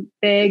and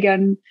big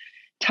and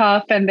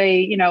tough. And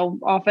they,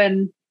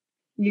 often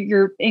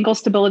your ankle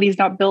stability is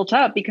not built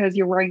up because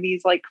you're wearing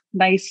these like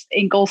nice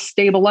ankle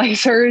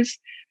stabilizers.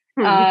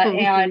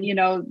 And,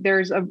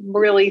 there's a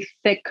really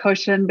thick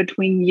cushion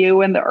between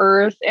you and the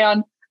earth.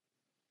 And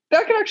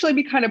that can actually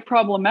be kind of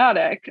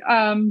problematic.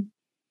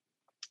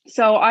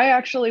 So I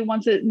actually,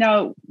 once it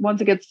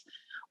gets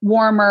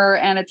warmer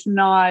and it's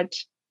not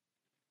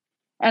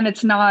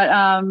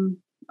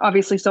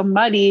obviously so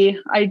muddy,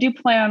 I do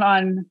plan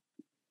on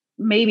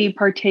maybe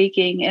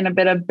partaking in a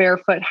bit of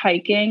barefoot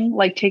hiking,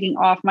 like taking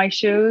off my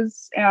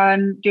shoes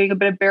and doing a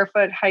bit of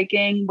barefoot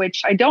hiking,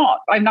 which I'm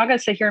not going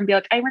to sit here and be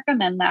like, I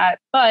recommend that,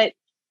 but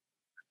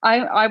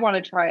I want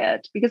to try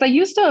it because I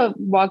used to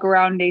walk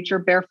around nature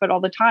barefoot all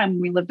the time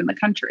when we lived in the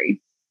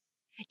country.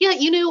 Yeah.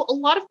 A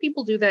lot of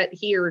people do that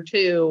here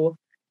too.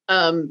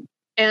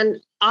 And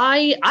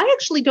I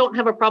actually don't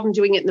have a problem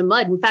doing it in the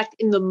mud. In fact,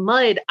 in the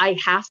mud, I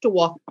have to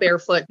walk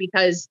barefoot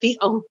because the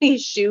only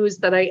shoes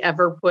that I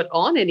ever put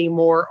on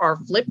anymore are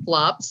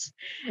flip-flops.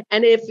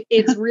 And if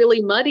it's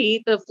really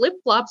muddy, the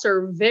flip-flops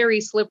are very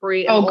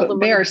slippery.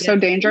 And they are so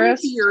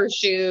dangerous. Your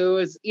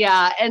shoes.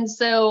 Yeah. And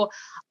so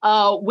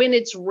when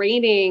it's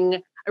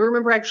raining, I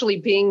remember actually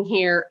being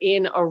here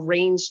in a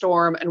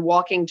rainstorm and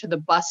walking to the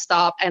bus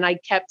stop, and I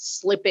kept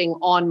slipping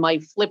on my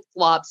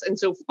flip-flops. And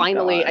so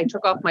finally I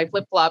took off my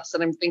flip-flops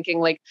and I'm thinking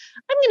like,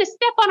 I'm going to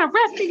step on a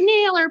rusted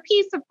nail or a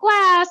piece of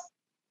glass.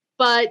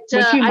 But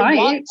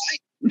I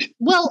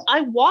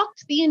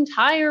walked the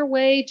entire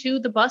way to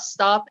the bus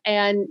stop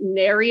and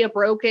nary a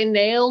broken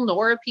nail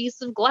nor a piece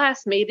of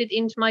glass made it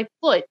into my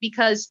foot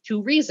because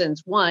 2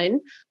 reasons. 1,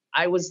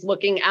 I was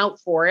looking out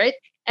for it.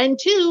 And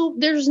 2,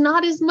 there's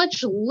not as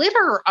much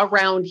litter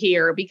around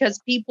here because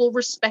people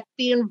respect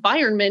the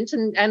environment.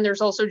 And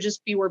there's also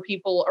just fewer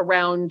people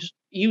around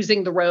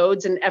using the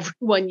roads, and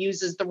everyone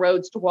uses the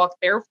roads to walk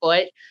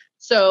barefoot.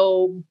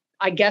 So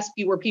I guess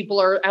fewer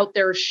people are out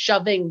there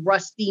shoving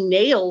rusty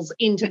nails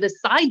into the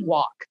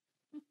sidewalk.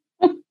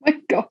 Oh my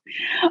God.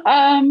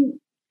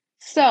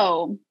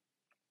 So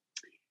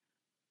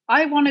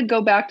I want to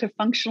go back to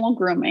functional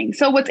grooming.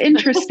 So what's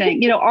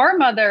interesting, our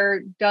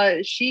mother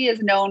she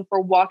is known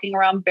for walking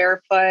around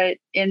barefoot,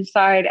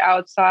 inside,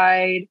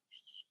 outside.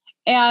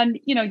 And,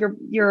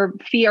 your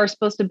feet are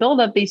supposed to build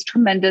up these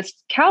tremendous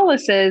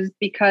calluses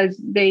because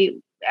they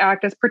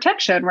act as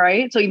protection,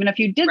 right? So even if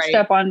you did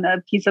step on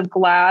a piece of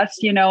glass,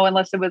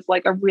 unless it was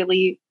like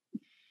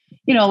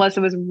unless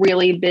it was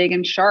really big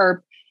and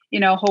sharp,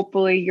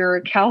 hopefully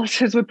your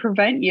calluses would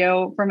prevent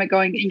you from it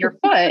going in your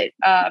foot.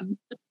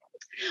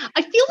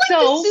 I feel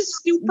like this is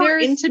super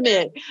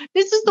intimate.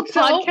 This is the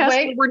podcast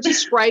where we're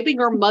describing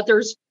our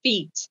mother's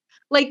feet.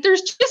 Like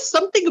there's just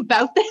something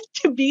about that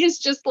to me is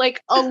just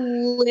like a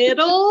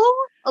little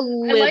I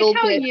like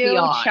how bit you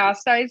beyond.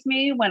 chastise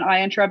me when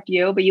I interrupt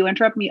you, but you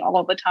interrupt me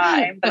all the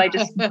time. But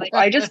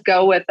I just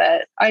go with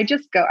it. I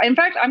just go. In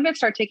fact, I'm going to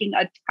start taking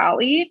a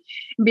tally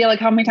and be like,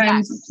 how many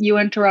times you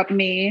interrupt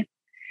me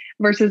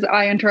versus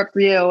I interrupt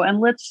you. And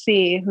let's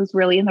see who's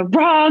really in the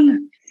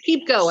wrong.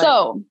 Keep going.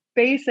 So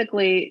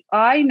basically,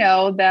 I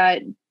know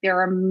that there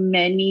are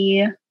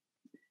many,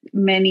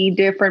 many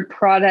different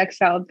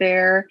products out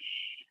there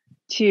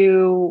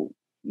to,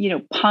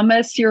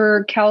 pumice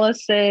your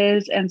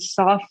calluses and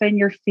soften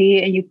your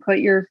feet. And you put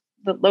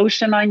the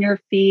lotion on your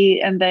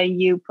feet, and then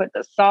you put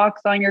the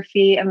socks on your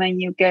feet, and then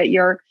you get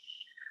your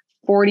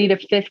 $40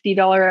 to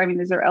 $50. I mean,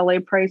 these are LA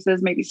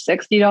prices, maybe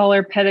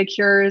 $60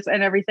 pedicures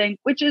and everything,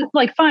 which is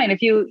like fine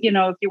if you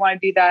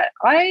want to do that.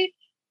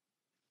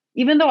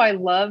 Even though I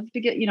love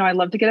to get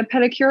a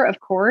pedicure, of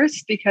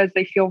course, because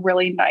they feel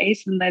really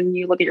nice. And then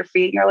you look at your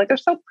feet and you're like, they're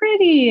so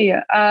pretty.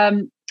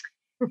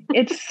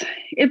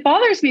 It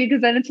bothers me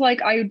because then it's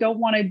like, I don't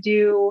want to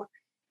do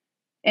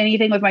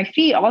anything with my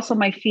feet. Also,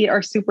 my feet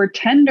are super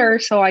tender,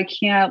 so I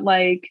can't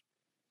like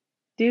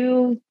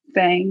do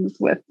things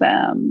with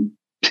them.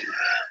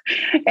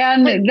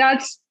 And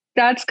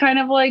that's kind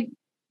of like,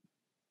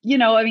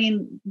 I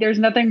mean, there's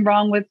nothing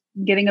wrong with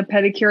getting a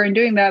pedicure and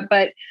doing that,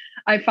 but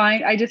I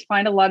find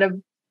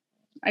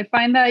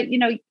that,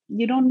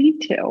 you don't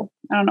need to.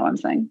 I don't know what I'm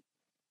saying.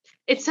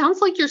 It sounds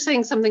like you're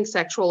saying something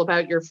sexual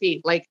about your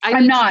feet. Like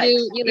I'm not.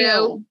 To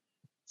do,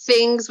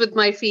 things with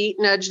my feet,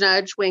 nudge,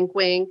 nudge, wink,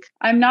 wink.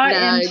 I'm not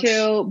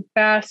into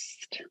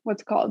bastinado.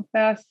 What's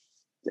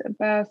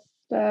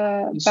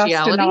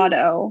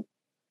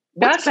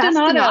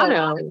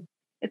bastinado?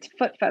 It's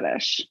foot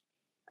fetish.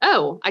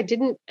 Oh, I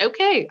didn't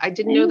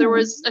know there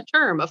was a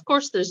term. Of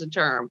course there's a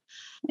term.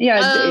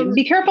 Yeah.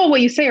 Be careful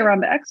what you say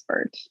around the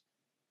expert.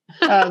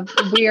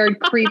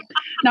 Weird creep.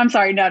 No, I'm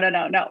sorry. No.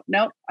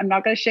 I'm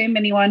not going to shame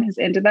anyone who's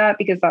into that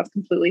because that's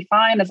completely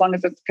fine. As long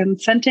as it's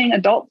consenting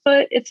adult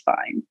foot, it's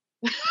fine.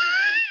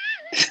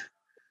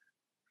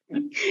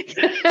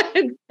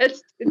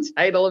 That's the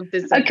title of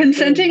this. A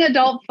consenting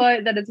adult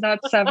foot that is not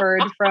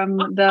severed from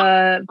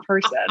the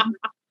person.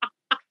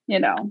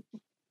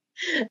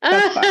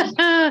 That's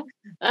fine.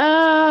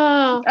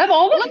 Of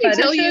all the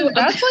fetishes,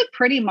 that's like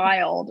pretty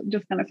mild. I'm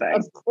just gonna say.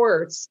 Of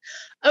course.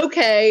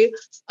 Okay.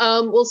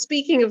 Well,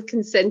 speaking of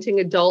consenting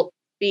adult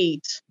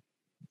feet,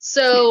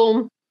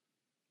 so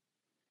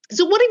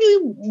So what have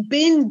you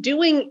been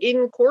doing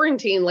in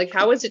quarantine? Like,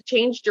 how has it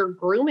changed your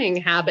grooming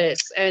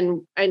habits,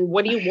 and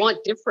what do you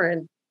want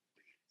different?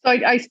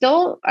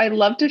 So I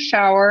love to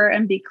shower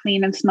and be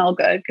clean and smell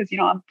good because,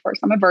 of course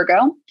I'm a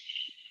Virgo.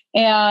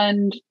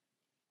 And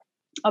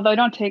although I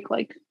don't take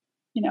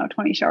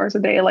 20 showers a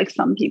day, like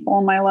some people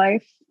in my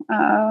life,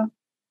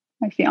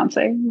 my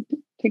fiance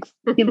he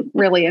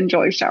really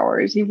enjoys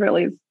showers. He's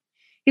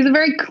a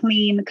very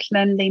clean,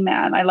 cleanly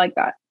man. I like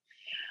that.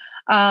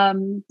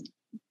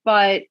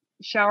 But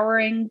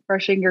showering,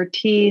 brushing your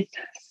teeth,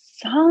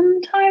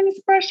 sometimes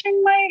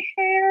brushing my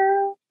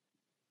hair.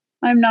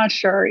 I'm not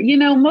sure.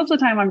 Most of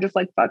the time I'm just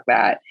like, fuck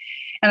that.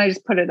 And I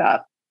just put it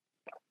up.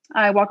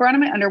 I walk around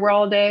in my underwear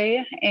all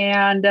day.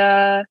 And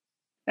then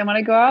when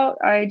I go out,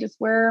 I just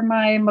wear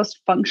my most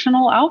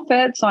functional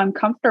outfit. So I'm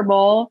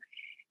comfortable.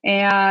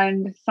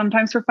 And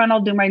sometimes for fun, I'll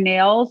do my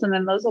nails and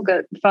then those will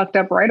get fucked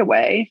up right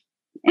away.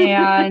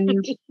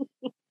 And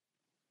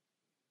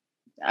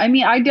I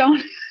mean, I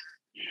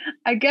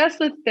guess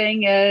the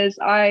thing is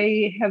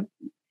I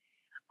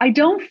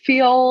don't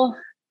feel,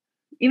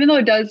 even though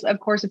it does, of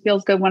course, it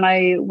feels good when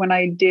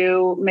I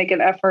do make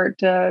an effort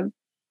to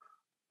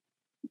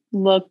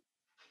look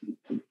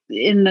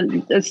in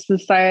a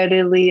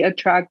societally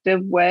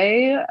attractive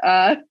way.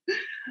 I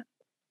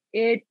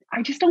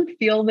just don't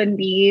feel the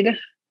need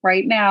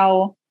right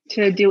now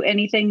to do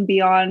anything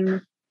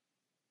beyond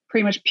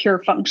pretty much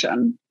pure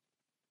function.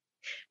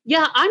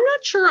 Yeah, I'm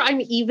not sure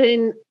I'm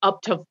even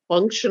up to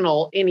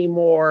functional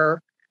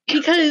anymore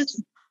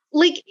because,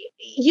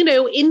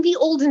 in the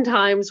olden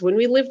times when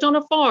we lived on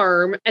a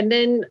farm, and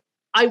then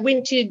I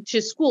went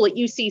to school at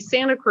UC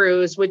Santa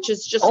Cruz, which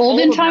is just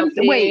olden times.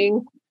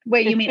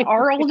 Wait, you mean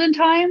our olden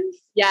times?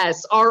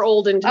 Yes, our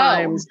olden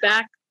times.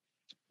 Back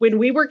when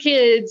we were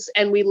kids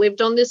and we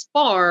lived on this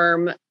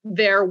farm,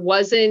 there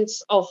wasn't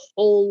a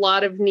whole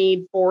lot of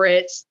need for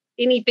it.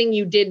 Anything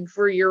you did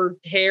for your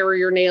hair or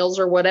your nails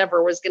or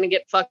whatever was going to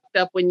get fucked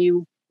up when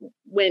you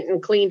went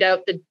and cleaned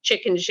out the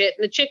chicken shit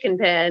in the chicken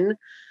pen.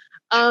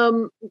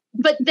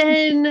 But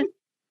then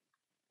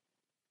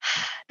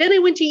I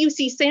went to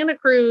UC Santa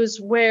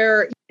Cruz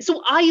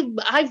so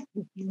I've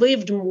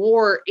lived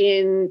more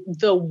in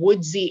the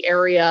woodsy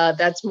area.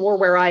 That's more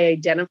where I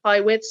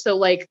identify with.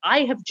 So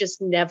I have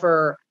just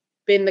never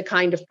been the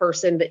kind of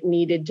person that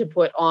needed to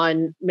put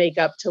on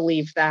makeup to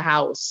leave the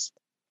house.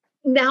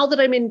 Now that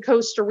I'm in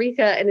Costa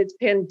Rica and it's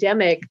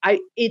pandemic,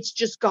 it's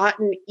just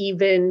gotten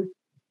even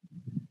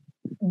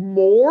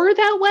more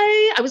that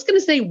way. I was going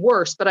to say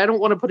worse, but I don't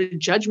want to put a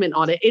judgment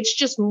on it. It's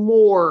just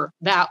more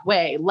that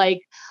way.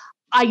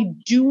 I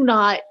do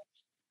not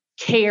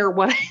care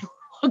what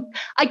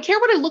I care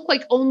what I look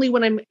like only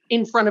when I'm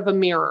in front of a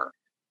mirror.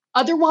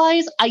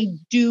 Otherwise, I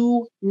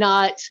do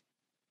not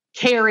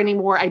care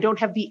anymore. I don't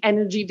have the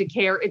energy to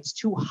care. It's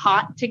too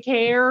hot to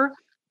care.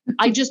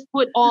 I just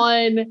put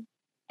on.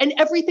 And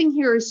everything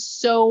here is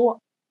so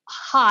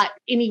hot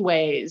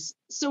anyways.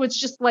 So it's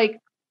just I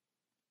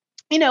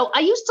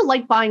used to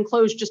like buying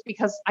clothes just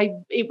because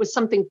it was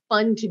something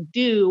fun to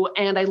do.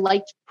 And I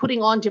liked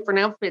putting on different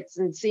outfits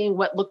and seeing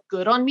what looked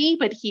good on me.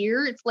 But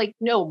here it's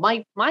no,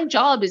 my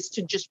job is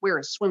to just wear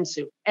a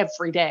swimsuit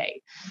every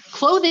day.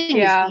 Clothing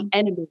is the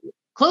enemy.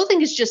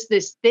 Clothing is just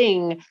this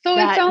thing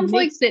that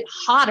makes it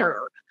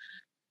hotter.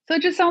 So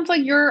it just sounds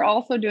like you're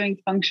also doing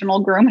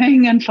functional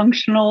grooming and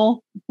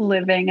functional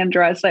living and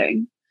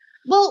dressing.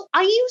 Well,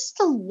 I used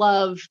to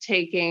love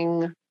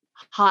taking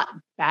hot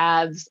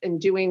baths and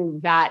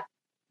doing that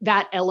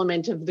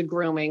element of the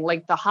grooming,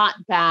 like the hot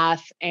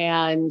bath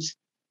and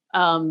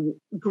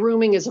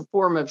grooming as a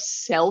form of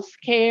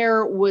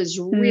self-care was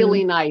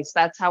really nice.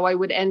 That's how I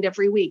would end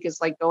every week,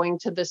 is going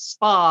to the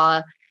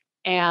spa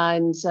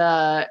and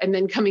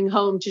then coming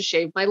home to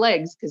shave my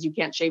legs because you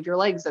can't shave your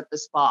legs at the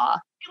spa.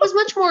 It was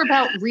much more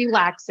about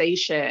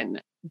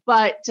relaxation.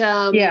 But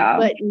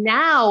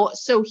now,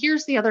 so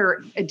here's the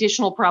other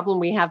additional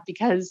problem we have,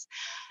 because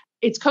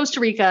it's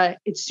Costa Rica,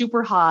 it's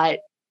super hot.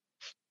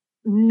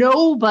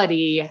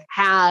 Nobody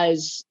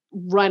has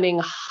running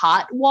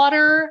hot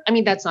water. I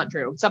mean, that's not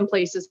true. Some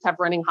places have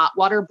running hot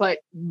water, but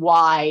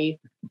why?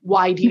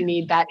 Why do you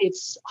need that?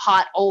 It's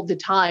hot all the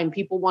time.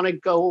 People want to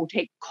go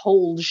take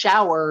cold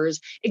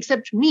showers,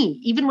 except me.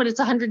 Even when it's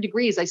 100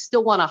 degrees, I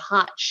still want a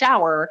hot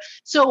shower.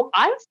 So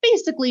I've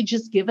basically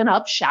just given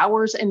up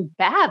showers and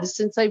baths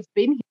since I've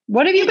been here.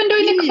 What have you been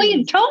doing to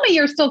clean? Tell me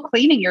you're still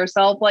cleaning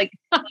yourself,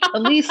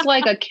 at least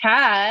like a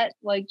cat,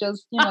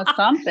 just,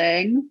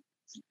 something.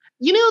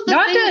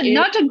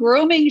 Not to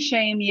grooming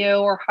shame you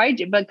or hide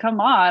you, but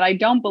come on, I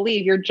don't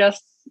believe you're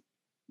just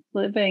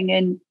living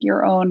in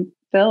your own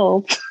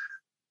filth.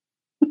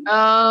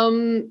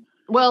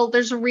 Well,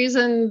 there's a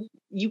reason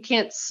you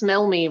can't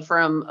smell me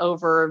from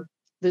over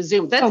the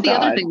Zoom. That's the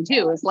other thing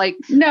too, is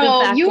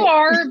no, you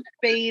are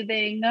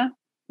bathing,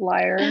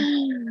 liar.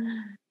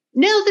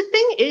 No, the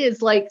thing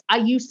is, I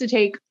used to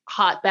take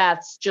hot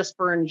baths just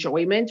for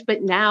enjoyment,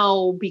 but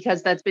now,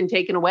 because that's been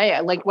taken away,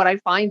 what I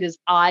find is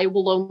I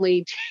will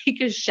only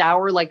take a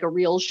shower, a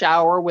real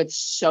shower with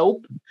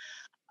soap,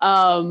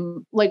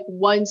 like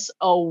once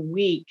a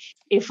week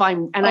if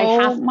I'm, and I Oh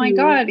have my to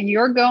God,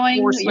 you're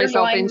going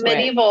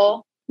medieval.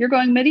 it. You're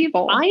going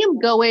medieval. I am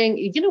going,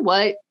 you know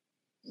what?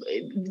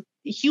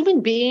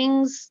 Human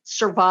beings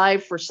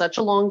survived for such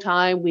a long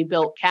time. We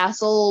built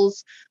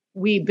castles.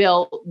 We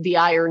built the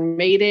Iron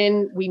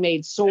Maiden. We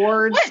made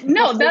swords. What?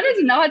 No, that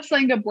is not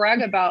something to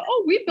brag about.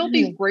 Oh, we built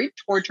these great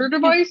torture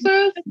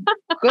devices.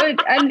 Good.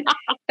 And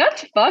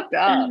that's fucked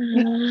up.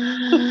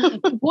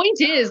 The point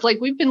is, like,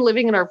 we've been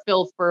living in our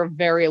filth for a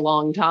very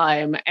long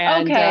time.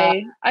 And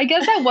okay. I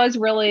guess I was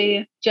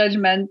really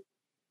judgmental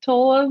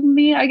of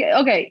me.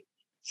 Okay.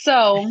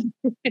 So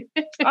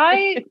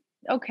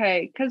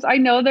because I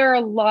know there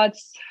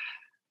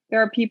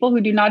are people who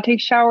do not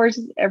take showers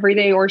every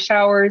day or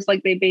showers,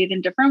 like they bathe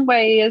in different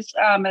ways.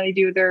 And they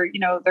do their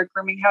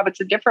grooming habits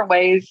in different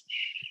ways.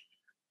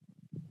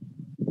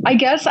 I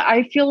guess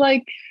I feel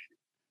like,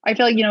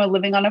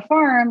 living on a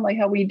farm, like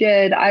how we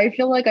did, I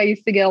feel like I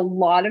used to get a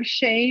lot of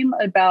shame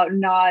about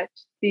not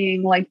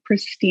being like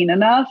pristine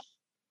enough.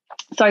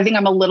 So I think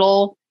I'm a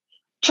little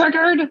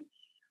triggered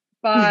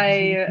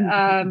by,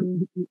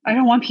 I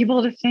don't want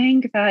people to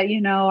think that,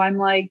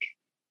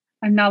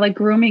 I'm not like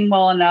grooming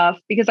well enough,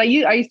 because I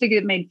used to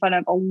get made fun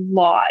of a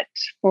lot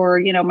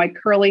for, my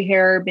curly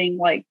hair being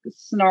like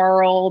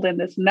snarled and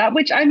this and that,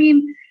 which I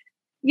mean,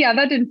 yeah,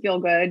 that didn't feel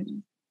good.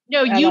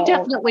 No, you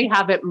definitely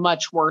have it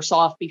much worse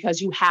off because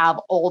you have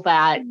all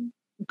that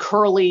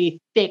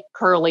thick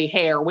curly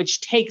hair, which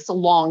takes a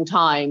long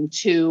time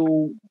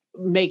to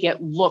make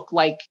it look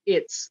like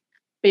it's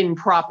been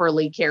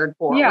properly cared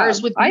for. Yeah,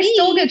 whereas with I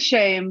still get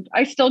shamed.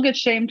 I still get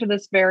shamed to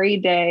this very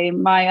day.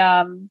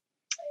 My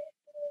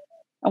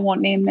I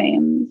won't name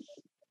names,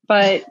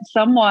 but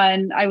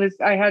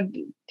I had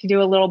to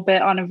do a little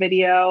bit on a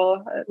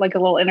video, like a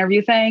little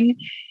interview thing.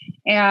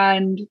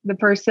 And the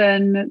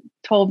person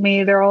told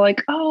me, they're all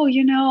like, oh,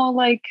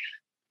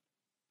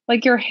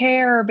 like your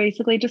hair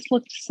basically just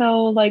looked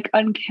so like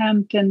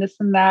unkempt and this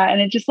and that.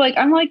 And it just like,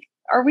 I'm like,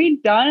 are we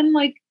done?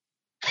 Like,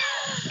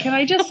 can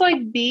I just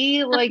like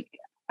be like,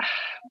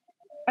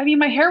 I mean,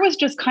 my hair was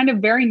just kind of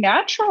very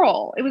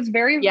natural. It was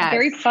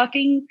very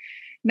fucking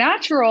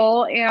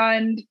natural.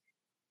 And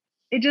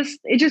it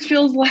just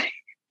feels like,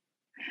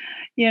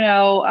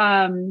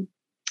 and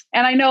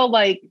I know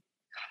like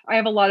I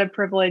have a lot of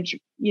privilege,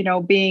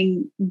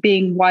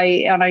 being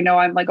white. And I know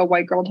I'm like a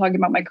white girl talking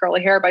about my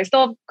curly hair, but I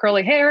still have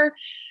curly hair.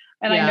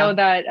 And I know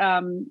that,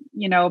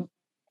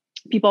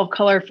 people of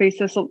color face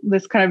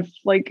this kind of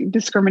like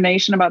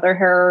discrimination about their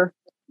hair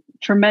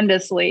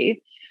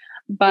tremendously.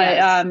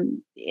 But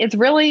it's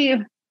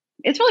really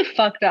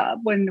fucked up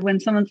when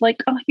someone's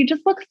like, oh, you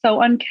just look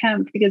so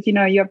unkempt because, you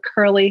have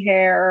curly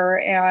hair,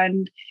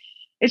 and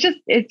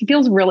it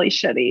feels really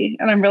shitty,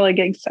 and I'm really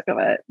getting sick of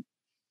it.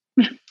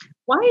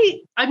 Why?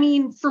 I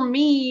mean, for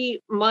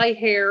me, my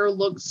hair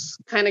looks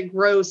kind of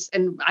gross,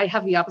 and I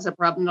have the opposite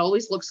problem. It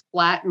always looks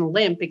flat and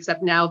limp,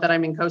 except now that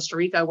I'm in Costa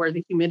Rica where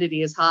the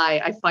humidity is high,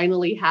 I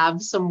finally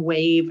have some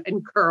wave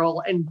and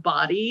curl and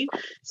body.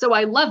 So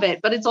I love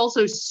it, but it's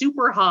also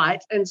super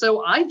hot. And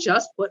so I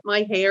just put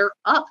my hair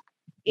up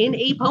in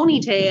a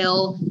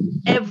ponytail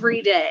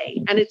every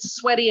day. And it's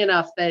sweaty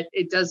enough that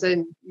it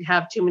doesn't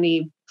have too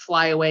many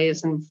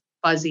flyaways and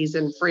fuzzies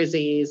and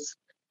frizzies.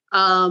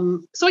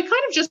 So I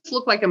kind of just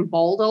look like I'm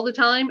bald all the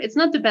time. It's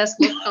not the best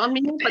look on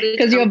me, but it's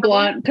because you have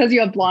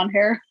blonde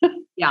hair.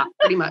 Yeah,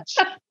 pretty much.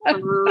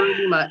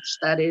 Pretty much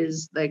that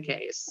is the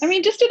case. I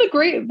mean, just do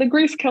the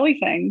Grace Kelly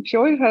thing. She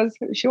always has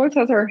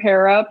her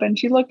hair up, and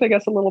she looked, I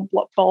guess, a little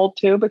bald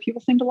too, but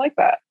people seem to like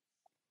that.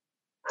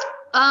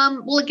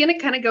 Well, again,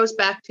 it kind of goes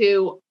back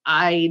to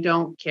I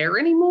don't care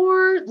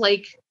anymore.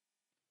 Like,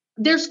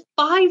 there's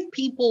 5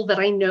 people that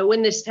I know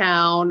in this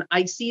town.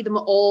 I see them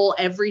all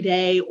every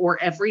day or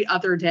every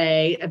other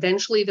day.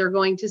 Eventually, they're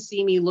going to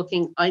see me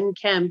looking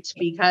unkempt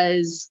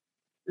because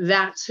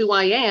that's who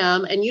I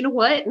am. And you know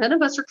what? None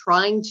of us are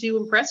trying to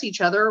impress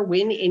each other or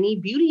win any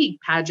beauty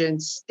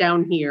pageants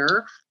down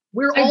here.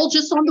 We're all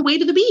just on the way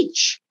to the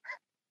beach.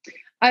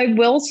 I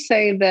will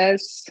say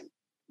this,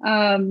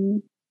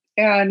 and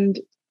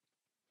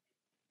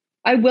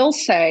I will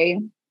say,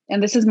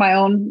 and this is my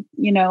own,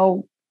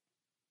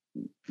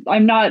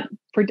 I'm not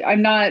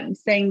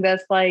saying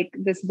this like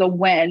this is a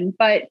win,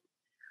 but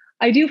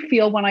I do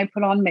feel when I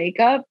put on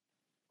makeup,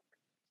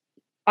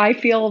 I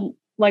feel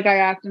like I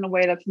act in a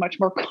way that's much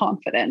more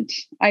confident.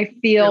 I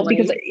feel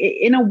because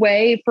in a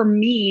way for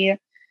me,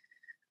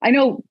 I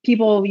know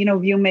people,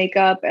 view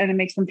makeup and it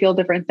makes them feel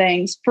different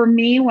things. For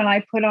me, when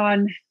I put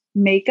on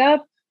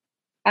makeup,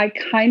 I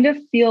kind of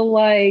feel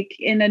like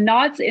in a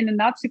not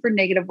super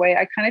negative way,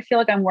 I kind of feel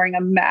like I'm wearing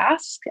a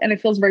mask, and it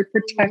feels very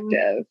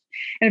protective,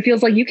 and it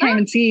feels like you can't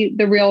even see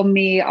the real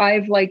me. I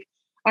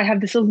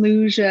have this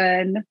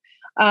illusion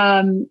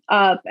and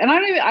I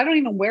don't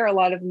even wear a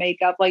lot of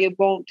makeup. Like it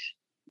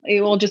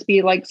will just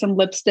be like some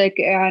lipstick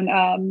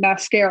and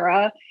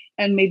mascara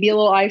and maybe a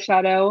little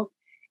eyeshadow,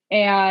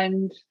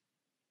 and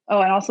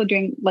also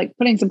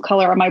putting some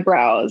color on my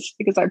brows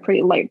because I have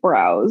pretty light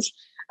brows.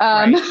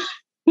 Right.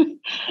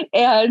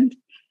 And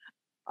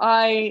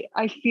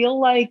I feel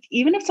like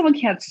even if someone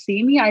can't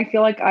see me, I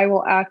feel like I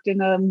will act in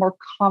a more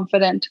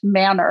confident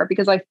manner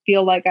because I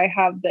feel like I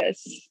have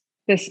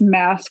this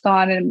mask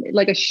on and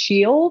like a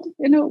shield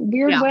in a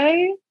weird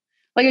way.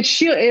 Like it's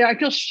shield. I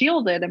feel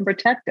shielded and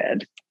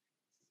protected.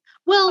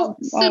 Well,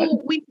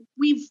 so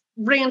we've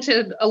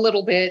ranted a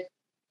little bit.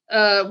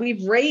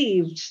 We've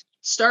raved,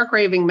 stark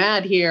raving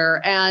mad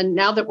here, and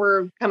now that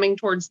we're coming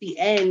towards the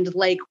end,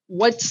 like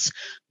what's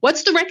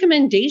the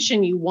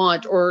recommendation you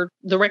want, or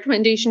the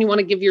recommendation you want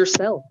to give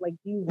yourself? Like,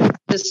 you want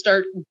to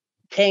start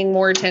paying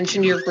more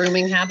attention to your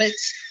grooming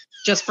habits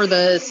just for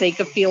the sake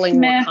of feeling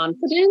more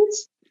confident?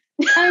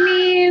 I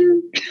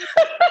mean,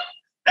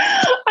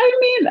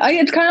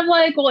 it's kind of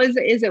like, well, is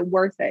it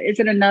worth it? Is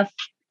it enough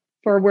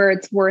for where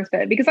it's worth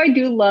it? Because I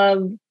do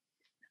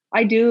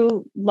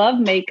love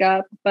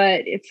makeup,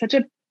 but it's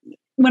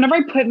whenever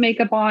I put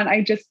makeup on,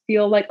 I just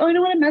feel like, oh, I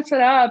don't want to mess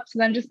it up. So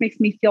then it just makes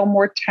me feel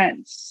more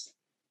tense.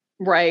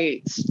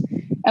 Right.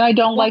 And I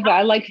don't like that.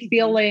 I like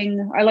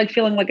feeling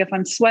like if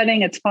I'm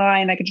sweating, it's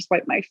fine. I can just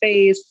wipe my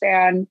face.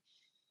 And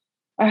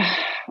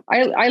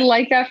I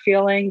like that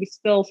feeling. You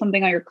spill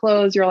something on your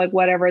clothes, you're like,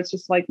 whatever. It's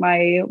just like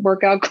my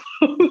workout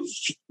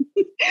clothes.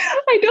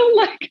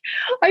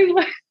 I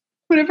like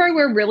whenever I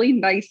wear really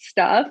nice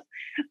stuff,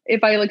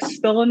 if I like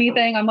spill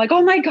anything, I'm like,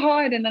 oh my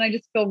God. And then I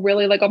just feel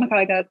really like, oh my God,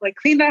 I gotta like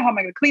clean that. How am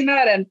I gonna clean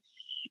that? And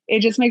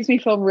it just makes me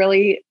feel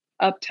really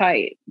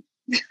uptight.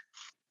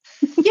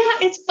 Yeah,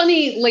 it's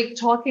funny, like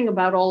talking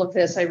about all of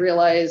this, I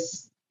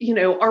realize,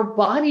 our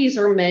bodies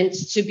are meant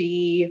to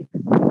be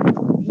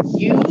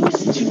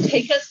used to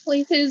take us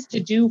places, to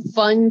do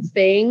fun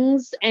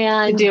things,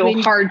 and to do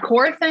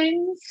hardcore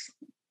things.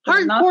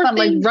 Hardcore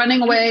things, like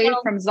running away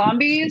from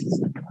zombies.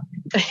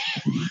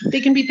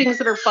 They can be things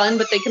that are fun,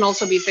 but they can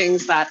also be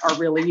things that are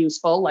really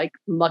useful, like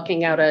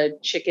mucking out a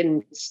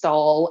chicken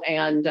stall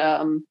and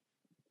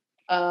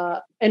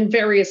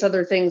various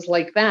other things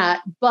like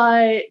that.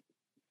 But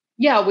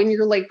yeah, when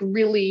you're like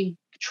really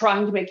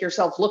trying to make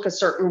yourself look a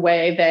certain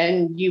way,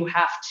 then you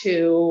have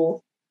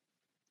to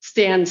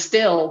stand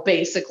still,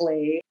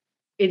 basically.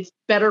 It's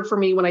better for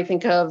me when I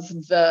think of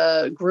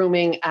the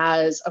grooming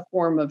as a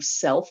form of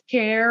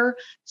self-care.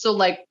 So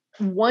like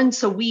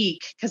once a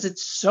week, because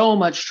it's so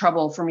much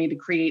trouble for me to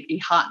create a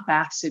hot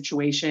bath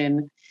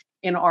situation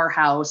in our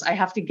house, I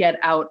have to get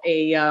out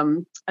a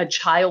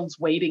child's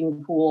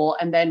wading pool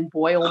and then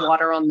boil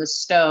water on the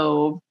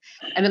stove.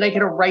 And then I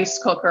get a rice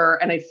cooker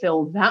and I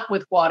fill that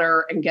with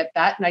water and get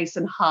that nice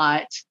and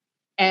hot.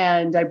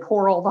 And I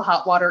pour all the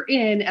hot water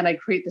in and I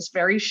create this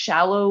very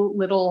shallow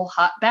little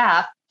hot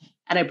bath.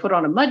 And I put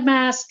on a mud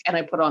mask and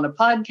I put on a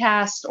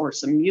podcast or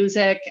some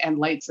music and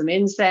light some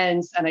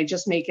incense. And I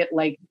just make it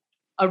like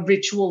a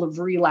ritual of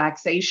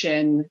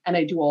relaxation. And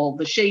I do all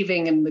the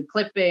shaving and the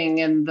clipping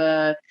and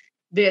the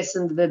this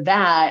and the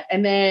that.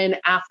 And then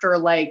after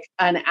like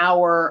an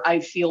hour,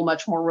 I feel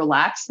much more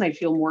relaxed and I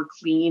feel more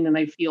clean and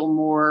I feel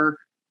more,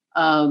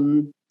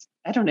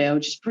 I don't know,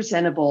 just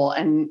presentable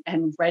and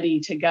ready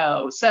to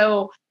go.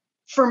 So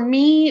for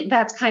me,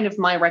 that's kind of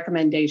my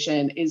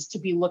recommendation, is to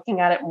be looking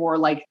at it more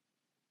like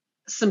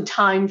some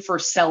time for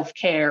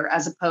self-care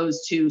as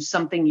opposed to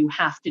something you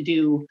have to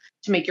do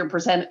to make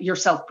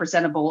yourself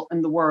presentable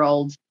in the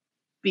world,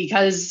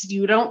 because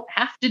you don't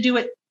have to do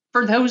it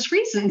for those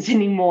reasons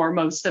anymore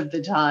most of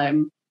the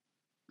time.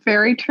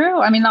 Very true.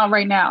 I mean, not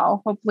right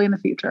now, hopefully in the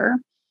future.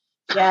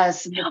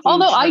 Yes.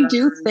 Although I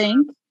do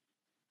think,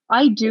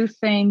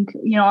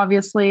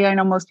 obviously, I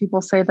know most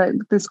people say that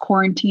this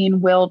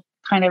quarantine will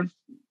kind of,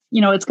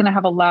 it's going to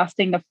have a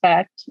lasting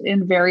effect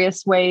in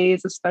various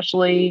ways,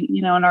 especially,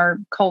 in our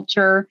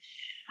culture.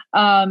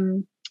 I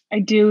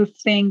do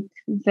think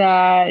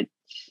that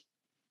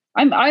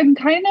I'm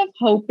kind of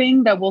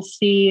hoping that we'll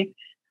see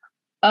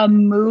a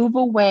move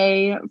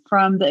away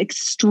from the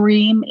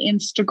extreme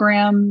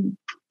Instagram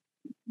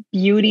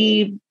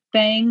beauty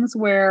things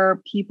where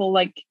people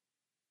like,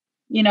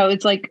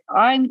 it's like,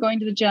 I'm going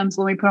to the gym,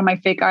 so let me put on my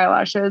fake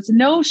eyelashes.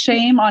 No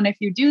shame on if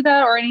you do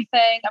that or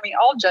anything. I mean,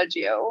 I'll judge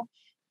you.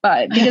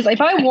 But because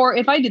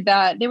if I did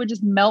that, they would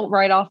just melt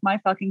right off my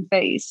fucking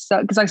face.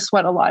 So, because I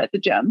sweat a lot at the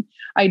gym.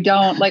 I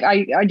don't like,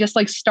 I just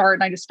like start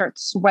and I just start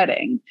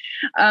sweating.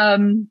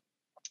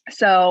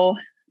 So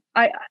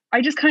I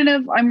just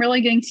I'm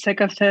really getting sick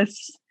of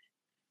this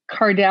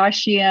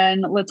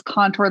Kardashian, let's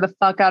contour the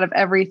fuck out of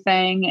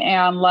everything.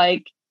 And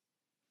like,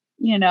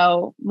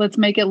 let's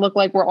make it look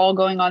like we're all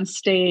going on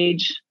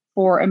stage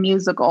for a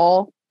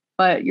musical,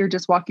 but you're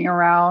just walking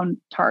around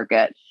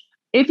Target.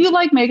 If you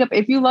like makeup,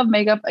 if you love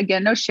makeup,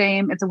 again, no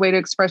shame. It's a way to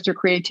express your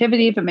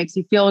creativity. If it makes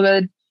you feel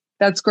good,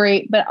 that's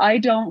great. But I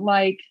don't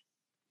like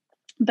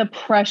the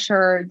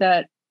pressure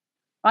that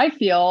I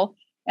feel,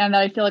 and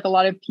that I feel like a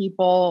lot of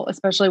people,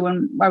 especially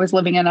when I was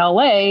living in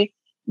LA,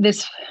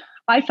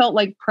 I felt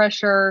like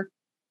pressure,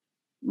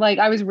 like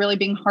I was really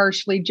being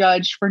harshly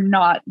judged for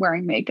not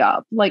wearing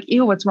makeup. Like,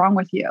 ew, what's wrong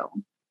with you?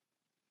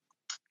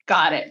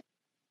 Got it.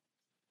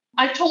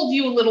 I told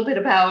you a little bit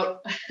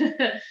about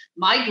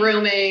my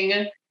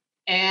grooming,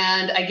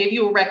 and I gave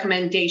you a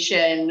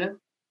recommendation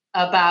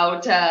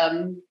about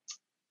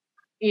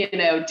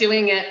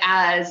doing it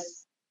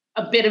as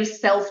a bit of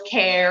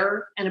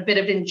self-care and a bit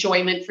of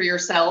enjoyment for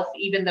yourself,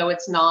 even though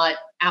it's not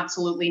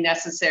absolutely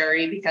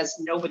necessary because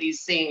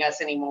nobody's seeing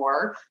us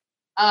anymore.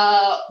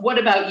 What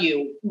about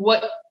you?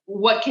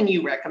 What can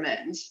you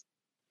recommend?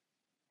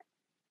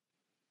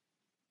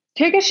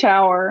 Take a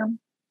shower.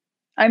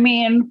 I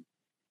mean,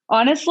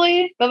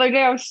 honestly, the other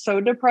day I was so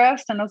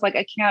depressed and I was like,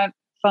 I can't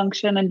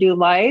function and do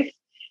life.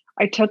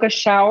 I took a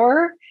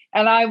shower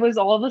and I was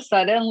all of a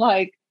sudden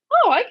like,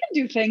 oh, I can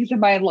do things in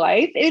my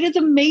life. It is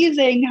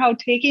amazing how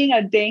taking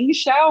a dang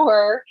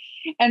shower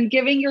and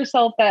giving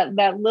yourself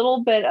that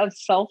little bit of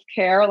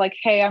self-care, like,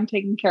 hey, I'm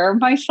taking care of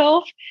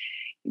myself,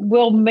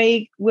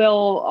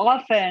 will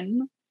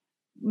often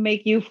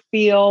make you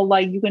feel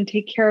like you can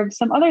take care of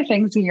some other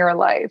things in your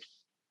life.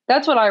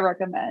 That's what I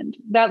recommend.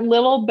 That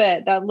little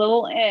bit, that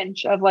little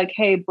inch of like,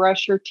 hey,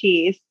 brush your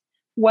teeth.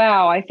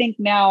 Wow, I think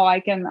now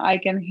I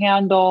can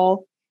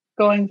handle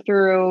going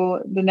through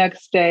the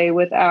next day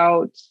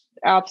without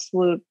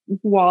absolute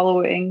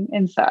wallowing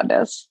in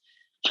sadness.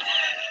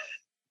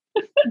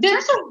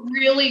 There's a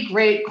really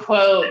great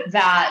quote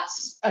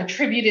that's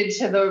attributed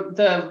to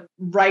the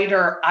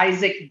writer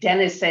Isaac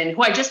Dennison,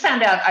 who I just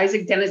found out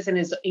Isaac Dennison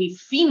is a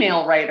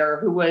female writer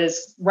who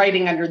was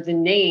writing under the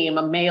name,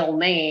 a male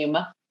name,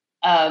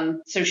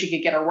 so she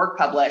could get her work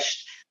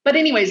published. But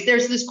anyways,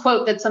 there's this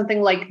quote that's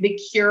something like, the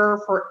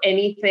cure for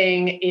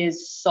anything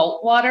is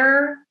salt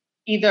water,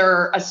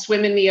 either a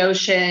swim in the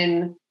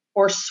ocean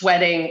or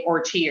sweating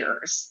or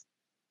tears.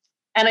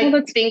 And I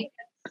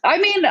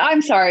mean,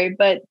 I'm sorry,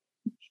 but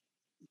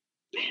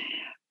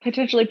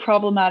potentially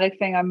problematic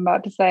thing I'm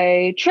about to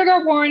say,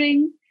 trigger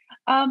warning.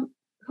 Who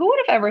would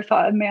have ever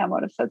thought a man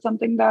would have said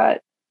something like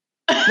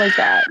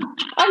that?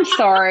 I'm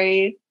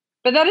sorry,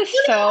 but that is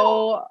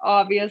so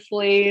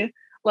obviously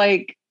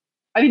like,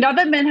 I mean, not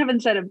that men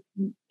haven't said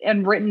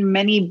and written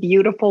many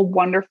beautiful,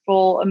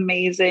 wonderful,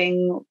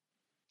 amazing,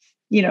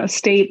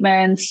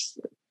 statements,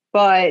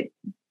 but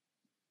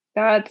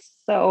that's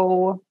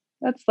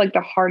like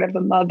the heart of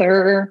a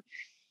mother.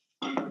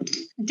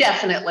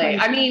 Definitely.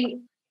 I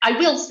mean, I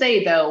will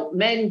say though,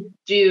 men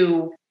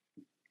do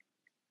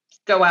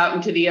go out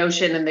into the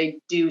ocean and they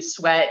do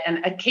sweat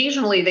and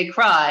occasionally they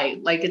cry.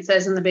 Like it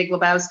says in The Big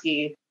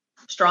Lebowski,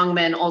 strong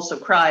men also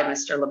cry,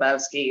 Mr.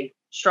 Lebowski.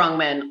 Strong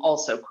men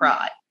also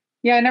cry.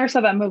 Yeah, I never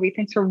saw that movie.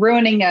 Thanks for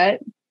ruining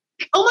it.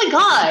 Oh my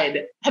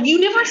God. Have you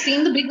never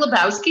seen The Big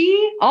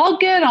Lebowski? I'll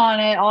get on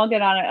it.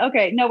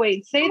 Okay. No,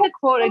 wait, say the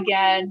quote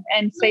again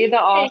and say the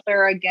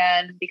author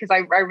again, because I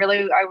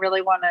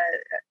really want to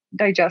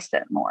digest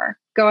it more.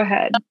 Go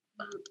ahead.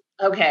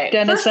 Okay.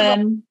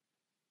 Dennison.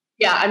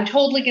 Yeah, I'm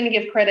totally going to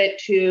give credit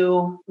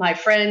to my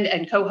friend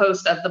and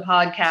co-host of the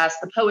podcast,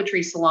 the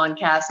Poetry Salon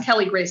Cast,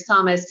 Kelly Grace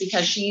Thomas,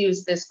 because she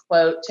used this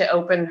quote to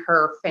open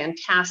her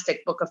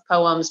fantastic book of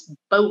poems,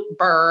 Boat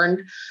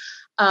Burned,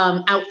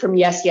 out from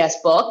Yes,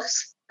 Yes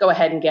Books. Go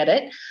ahead and get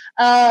it.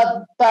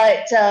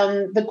 But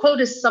the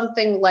quote is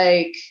something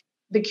like,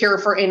 the cure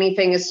for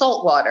anything is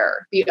salt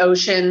water. The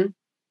ocean,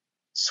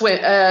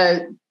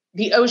 sweat,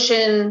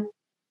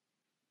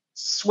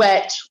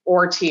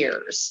 or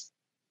tears.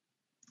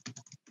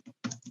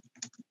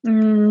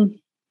 God.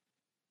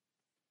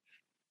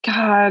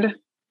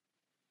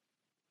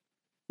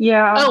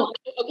 Yeah. Oh,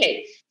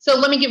 okay. So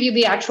let me give you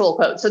the actual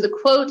quote. So the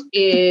quote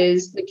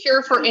is, the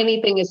cure for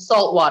anything is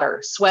salt water,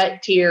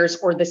 sweat, tears,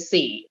 or the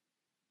sea,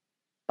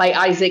 by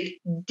Isaac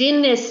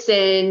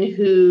Dennison,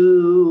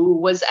 who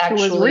was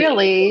actually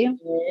really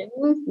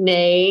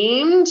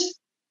named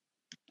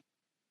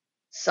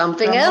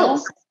something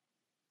else.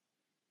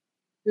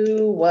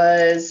 Who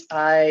was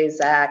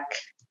Isaac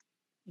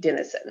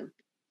Dennison?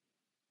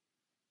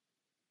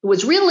 Who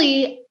was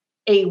really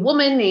a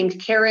woman named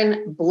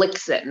Karen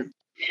Blixen.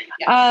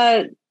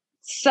 Yes.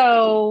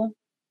 So,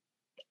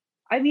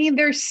 I mean,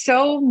 there's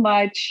so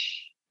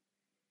much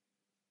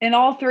in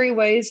all three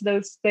ways.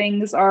 Those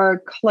things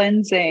are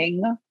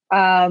cleansing,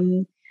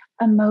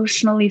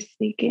 emotionally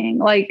speaking.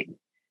 Like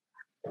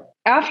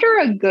after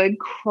a good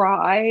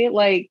cry,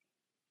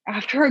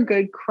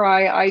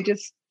 I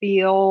just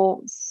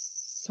feel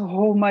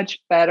so much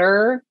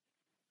better.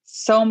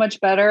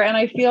 And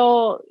I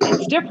feel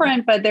it's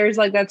different, but there's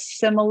like that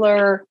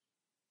similar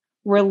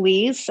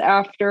release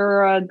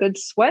after a good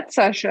sweat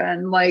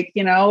session. Like,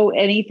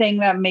 anything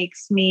that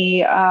makes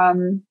me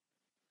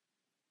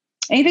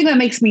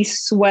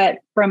sweat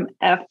from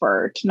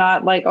effort,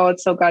 not like, oh,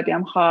 it's so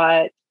goddamn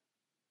hot.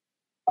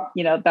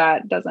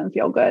 That doesn't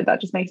feel good. That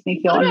just makes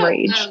me feel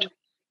enraged.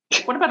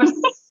 What about a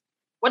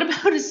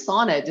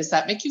sauna? Does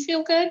that make you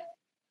feel good? It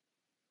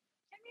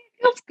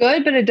feels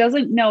good, but it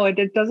doesn't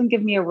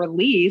give me a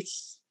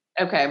release.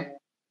 Okay.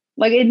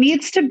 Like it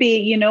needs to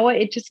be, it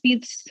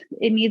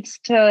needs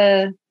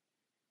to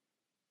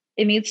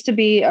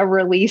be a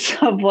release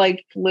of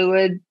like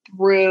fluid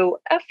through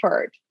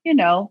effort,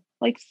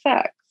 like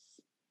sex,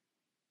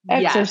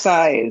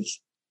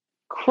 exercise,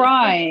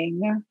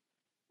 crying.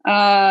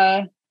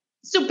 So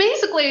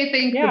basically, I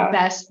think the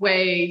best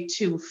way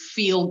to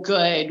feel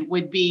good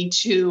would be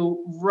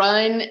to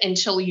run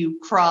until you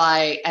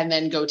cry and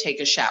then go take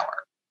a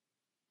shower.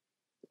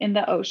 in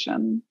the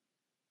ocean.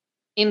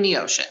 In the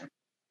ocean.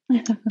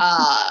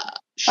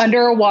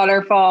 Under a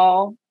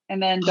waterfall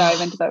and then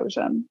dive into the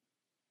ocean.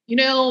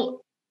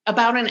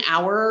 About an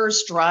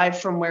hour's drive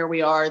from where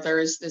we are,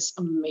 there's this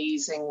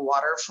amazing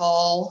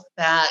waterfall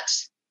that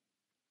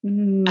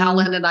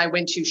Alan and I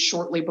went to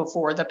shortly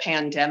before the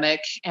pandemic,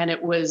 and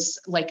it was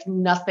like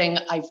nothing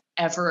I've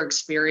ever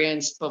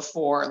experienced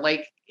before.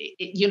 Like,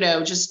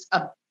 just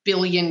a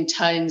billion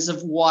tons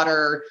of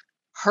water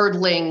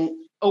hurtling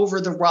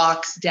over the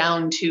rocks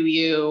down to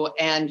you,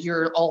 and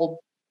you're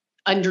all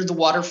under the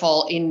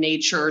waterfall in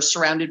nature,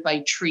 surrounded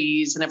by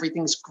trees, and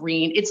everything's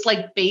green. It's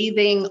like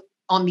bathing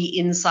on the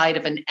inside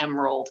of an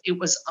emerald. It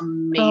was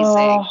amazing.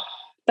 Oh,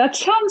 that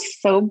sounds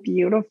so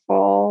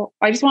beautiful.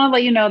 I just want to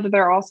let you know that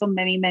there are also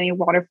many, many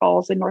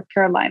waterfalls in North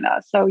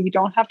Carolina. So you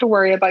don't have to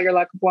worry about your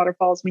lack of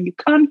waterfalls when you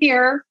come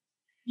here.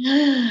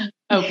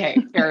 Okay,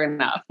 fair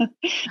enough.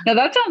 No,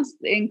 that sounds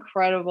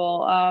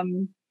incredible.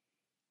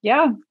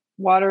 Yeah,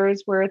 water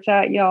is where it's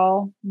at,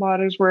 y'all.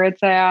 Water's where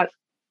it's at.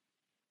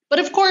 But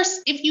of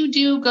course, if you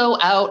do go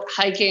out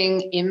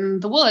hiking in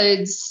the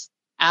woods,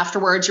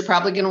 afterwards, you're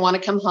probably going to want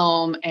to come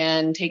home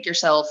and take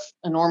yourself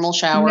a normal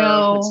shower.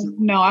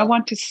 No, I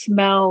want to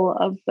smell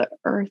of the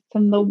earth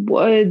and the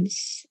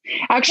woods.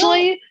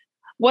 Actually,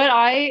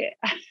 I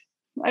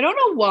don't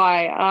know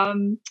why.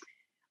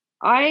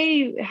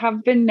 I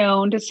have been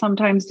known to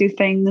sometimes do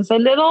things a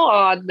little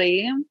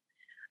oddly.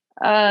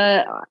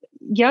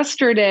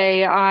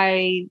 Yesterday,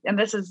 and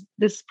this is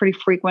pretty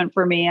frequent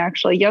for me,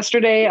 actually.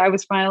 Yesterday, I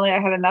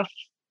had enough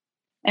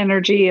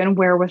energy and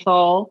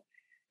wherewithal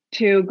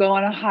to go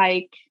on a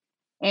hike,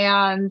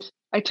 and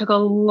I took a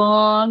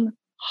long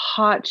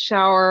hot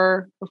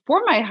shower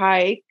before my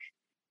hike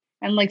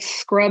and like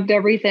scrubbed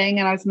everything,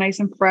 and I was nice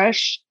and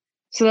fresh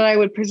so that I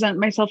would present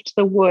myself to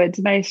the woods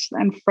nice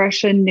and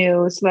fresh and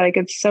new so that I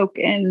could soak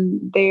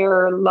in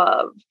their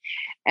love.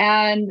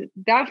 And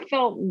that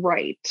felt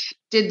right.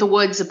 Did the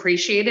woods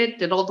appreciate it?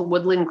 Did all the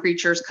woodland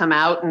creatures come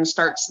out and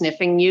start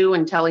sniffing you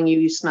and telling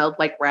you smelled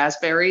like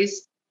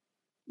raspberries?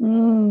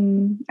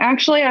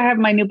 Actually, I have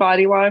my new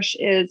body wash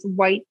is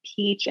white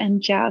peach and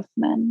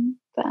jasmine.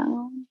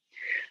 So.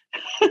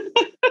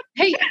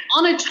 Hey,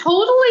 on a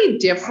totally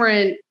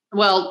different,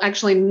 well,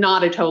 actually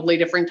not a totally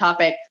different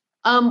topic.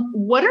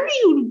 What are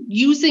you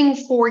using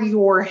for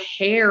your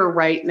hair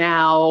right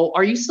now?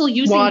 Are you still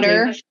using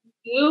water?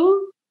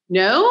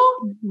 No?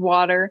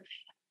 Water.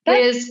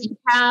 You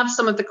have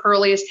some of the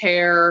curliest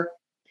hair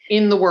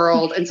in the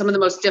world and some of the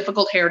most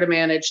difficult hair to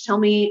manage. Tell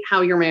me how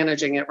you're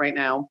managing it right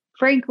now.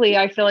 Frankly,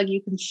 I feel like you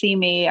can see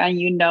me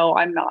and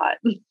I'm not.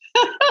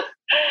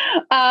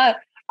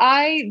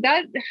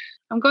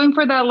 I'm going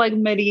for that like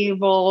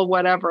medieval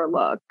whatever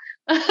look.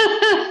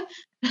 I'm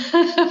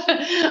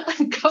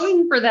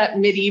going for that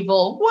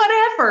medieval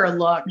whatever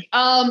look.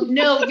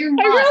 No, you're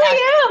not. I really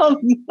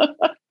am.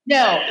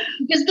 No,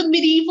 because the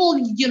medieval,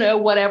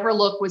 whatever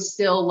look was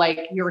still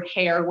like your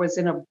hair was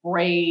in a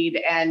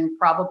braid and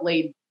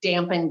probably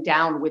dampened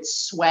down with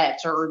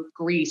sweat or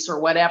grease or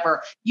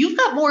whatever. You've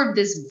got more of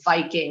this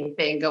Viking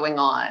thing going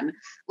on.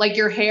 Like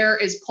your hair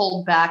is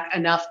pulled back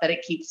enough that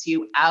it keeps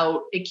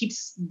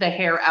the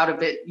hair out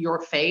of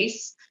your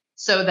face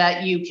so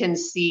that you can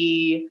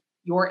see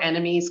your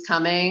enemies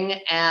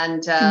coming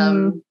and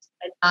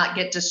not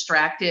get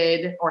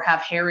distracted or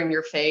have hair in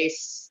your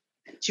face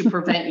to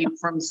prevent you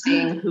from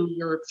seeing who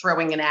you're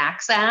throwing an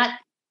axe at.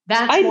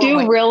 I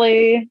do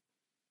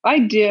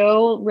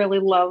really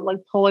love like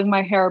pulling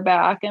my hair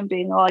back and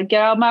being like,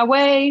 get out of my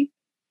way.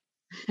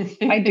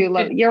 I do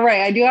love it. You're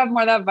right. I do have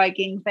more of that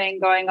Viking thing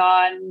going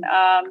on.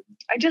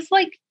 I just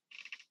like,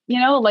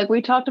 like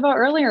we talked about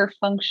earlier,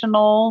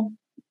 functional,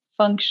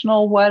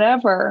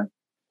 whatever.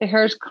 The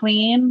hair's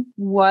clean,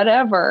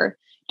 whatever.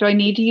 Do I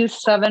need to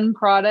use 7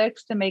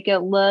 products to make it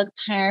look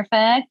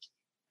perfect?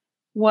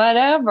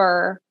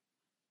 Whatever.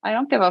 I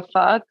don't give a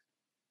fuck.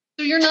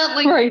 So you're not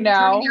like right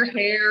now turning your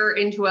hair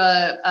into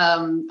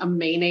a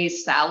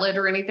mayonnaise salad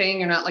or anything?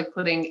 You're not like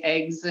putting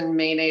eggs and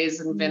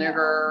mayonnaise and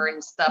vinegar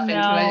and stuff into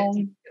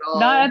it?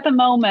 Not at the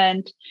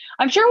moment.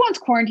 I'm sure once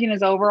quarantine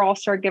is over, I'll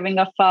start giving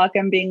a fuck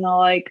and being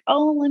like,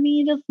 oh, let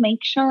me just make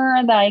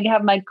sure that I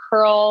have my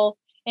curl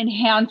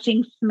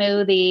enhancing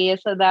smoothie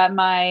so that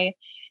my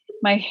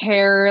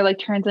hair like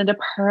turns into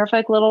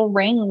perfect little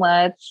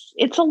ringlets.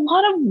 It's a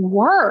lot of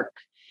work.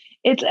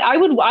 I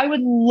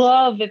would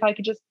love if I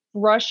could just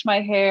brush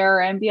my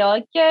hair and be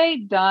like, yay,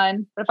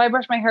 done. But if I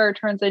brush my hair, it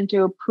turns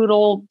into a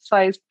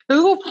poodle-sized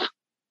poop.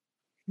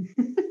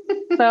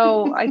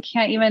 So I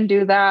can't even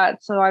do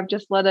that. So I've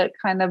just let it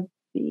kind of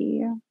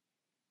be.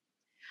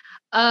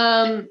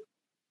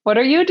 What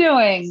are you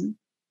doing?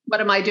 What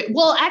am I doing?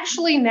 Well,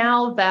 actually,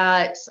 now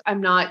that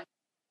I'm not,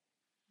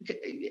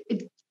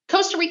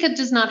 Costa Rica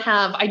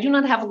I do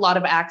not have a lot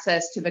of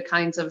access to the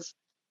kinds of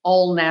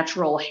all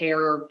natural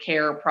hair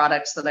care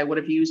products that I would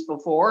have used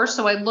before.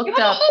 So I looked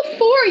up.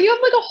 You have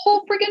like a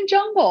whole friggin'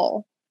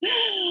 jungle.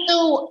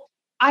 So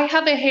I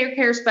have a hair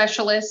care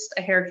specialist.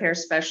 I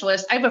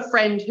have a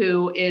friend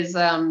who is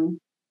a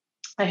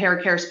hair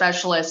care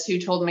specialist who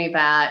told me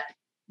that,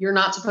 you're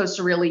not supposed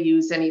to really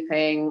use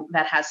anything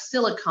that has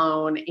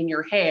silicone in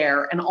your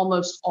hair. And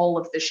almost all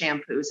of the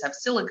shampoos have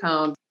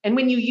silicone. And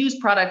when you use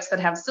products that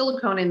have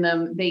silicone in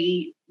them,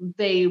 they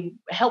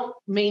help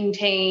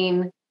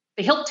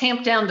they help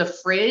tamp down the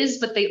frizz,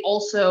 but they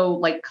also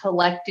like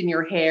collect in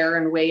your hair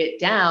and weigh it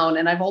down.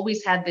 And I've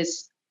always had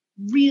this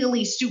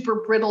really super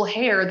brittle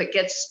hair that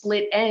gets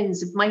split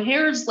ends. If my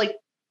hair is like,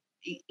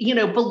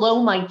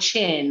 below my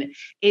chin,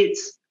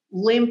 it's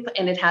limp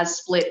and it has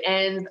split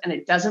ends, and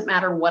it doesn't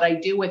matter what I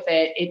do with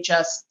it. It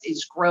just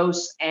is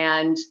gross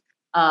and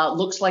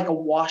looks like a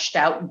washed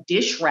out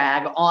dish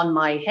rag on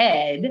my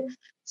head.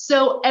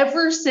 So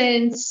ever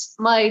since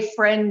my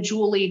friend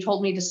Julie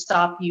told me to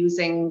stop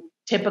using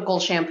typical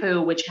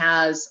shampoo, which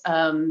has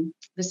the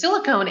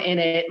silicone in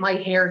it, my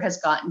hair has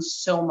gotten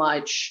so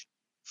much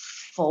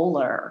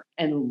fuller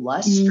and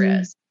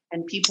lustrous.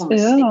 And people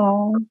mistake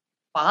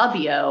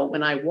Fabio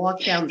when I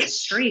walk down the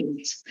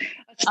street.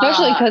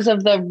 Especially because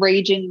of the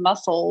raging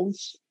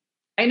muscles.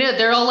 I know,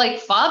 they're all like,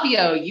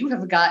 Fabio, you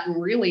have gotten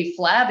really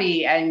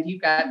flabby and you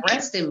got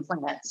breast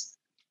implants.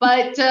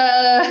 But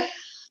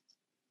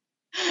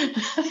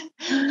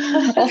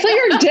also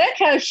your dick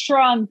has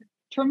shrunk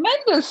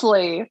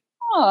tremendously.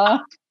 Huh.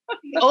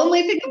 The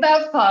only thing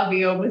about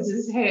Fabio was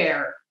his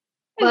hair.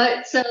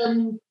 But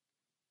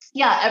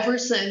ever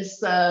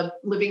since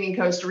living in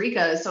Costa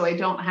Rica, so I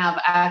don't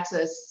have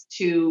access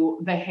to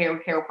the hair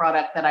care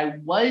product that I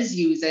was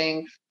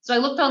using. So I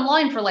looked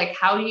online for like,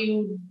 how do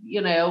you,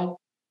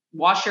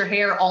 wash your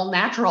hair all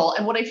natural?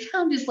 And what I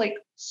found is like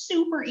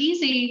super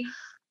easy.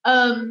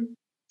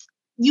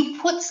 You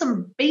put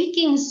some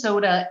baking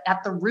soda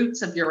at the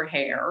roots of your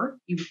hair.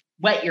 You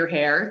wet your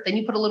hair, then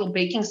you put a little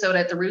baking soda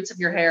at the roots of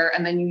your hair,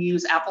 and then you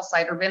use apple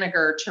cider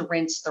vinegar to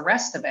rinse the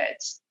rest of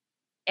it.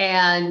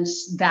 And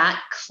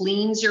that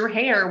cleans your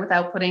hair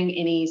without putting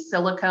any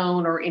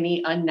silicone or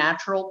any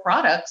unnatural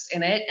products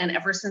in it. And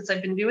ever since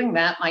I've been doing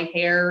that, my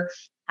hair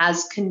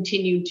has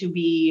continued to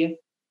be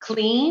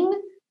clean,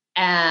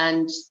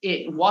 and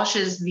it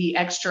washes the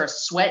extra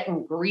sweat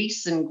and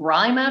grease and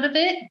grime out of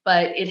it,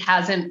 but it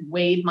hasn't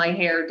weighed my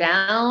hair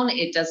down.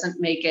 It doesn't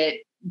make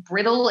it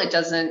brittle. It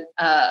doesn't,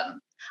 I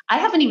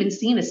haven't even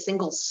seen a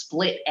single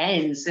split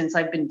end since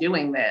I've been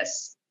doing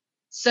this.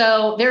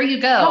 So there you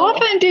go. How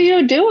often do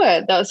you do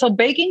it though? So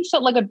baking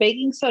soda, like a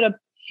baking soda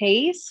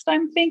paste,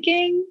 I'm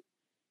thinking.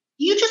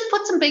 You just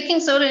put some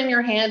baking soda in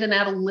your hand and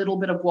add a little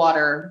bit of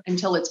water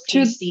until it's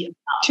pasty enough.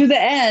 To the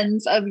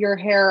ends of your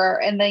hair,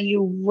 and then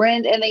you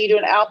rinse, and then you do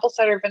an apple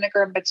cider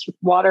vinegar mixed with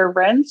water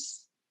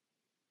rinse.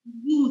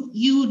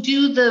 You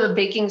do the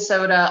baking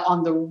soda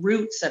on the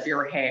roots of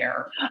your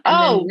hair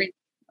and then rinse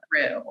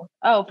through.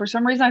 Oh, for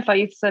some reason I thought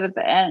you said at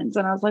the ends,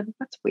 and I was like,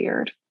 that's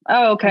weird.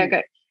 Oh, okay,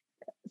 okay.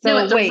 So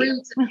no, the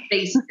roots and the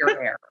base of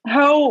your hair.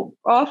 How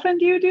often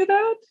do you do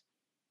that?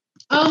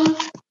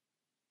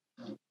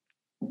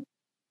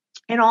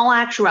 In all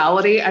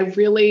actuality,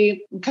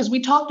 because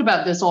we talked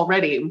about this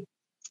already.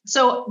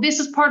 So this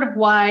is part of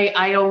why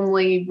I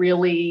only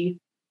really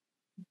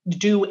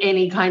do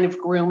any kind of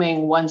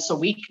grooming once a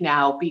week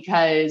now,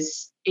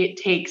 because it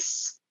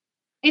takes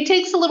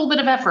a little bit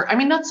of effort. I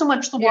mean, not so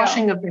much the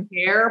washing of the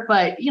hair,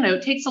 but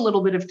it takes a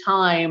little bit of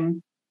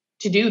time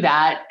to do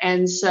that.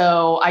 And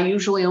so I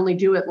usually only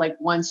do it like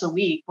once a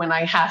week when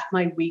I have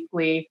my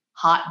weekly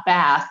hot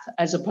bath,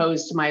 as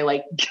opposed to my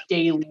like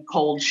daily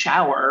cold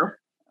shower.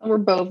 We're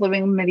both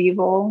living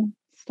medieval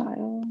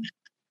style.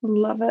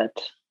 Love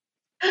it.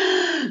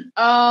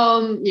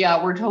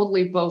 Yeah, we're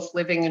totally both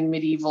living in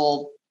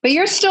medieval. But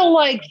you're still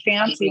like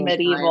fancy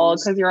medieval,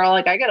 because you're all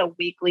like, I got a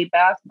weekly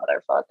bath,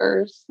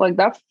 motherfuckers. Like,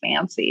 that's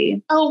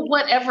fancy. Oh,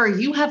 whatever.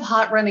 You have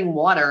hot running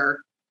water.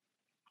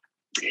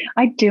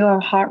 I do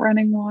have hot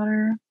running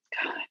water.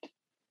 God.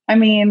 I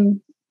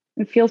mean,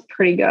 it feels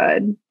pretty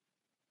good.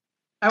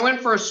 I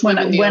went for a swim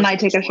when I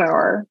take a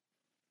shower.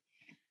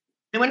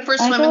 I went for a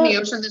swim in the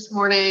ocean this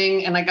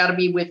morning, and I got to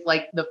be with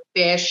like the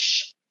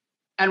fish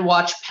and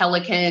watch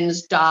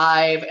pelicans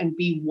dive and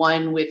be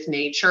one with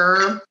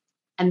nature.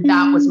 And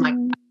that was my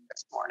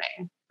this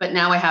morning. But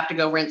now I have to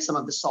go rinse some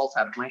of the salt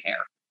out of my hair.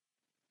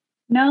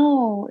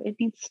 No,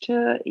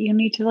 you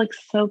need to like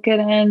soak it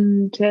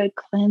in to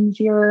cleanse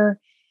your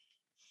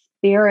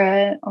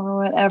spirit,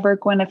 or whatever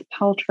Gwyneth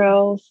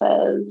Paltrow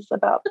says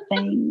about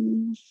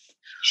things.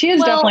 She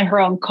is definitely her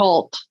own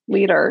cult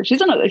leader.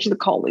 She's a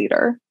cult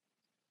leader.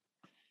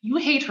 You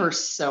hate her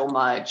so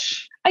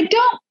much. I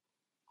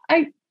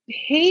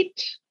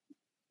hate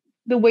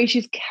the way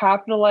she's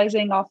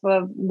capitalizing off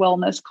of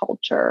wellness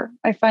culture.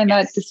 I find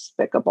that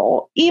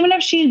despicable. Even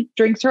if she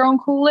drinks her own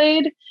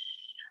Kool-Aid,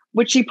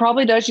 which she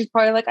probably does, she's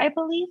probably like, I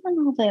believe in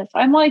all this.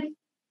 I'm like,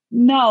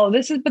 no,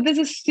 this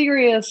is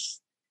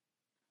serious.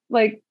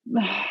 Like,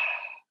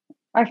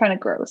 I find it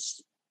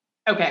gross.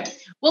 Okay.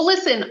 Well,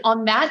 listen,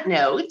 on that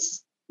note,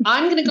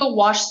 I'm going to go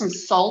wash some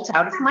salt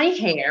out of my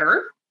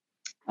hair.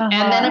 And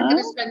then I'm going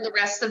to spend the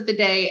rest of the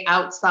day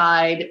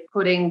outside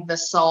putting the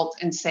salt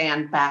and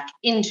sand back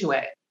into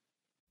it.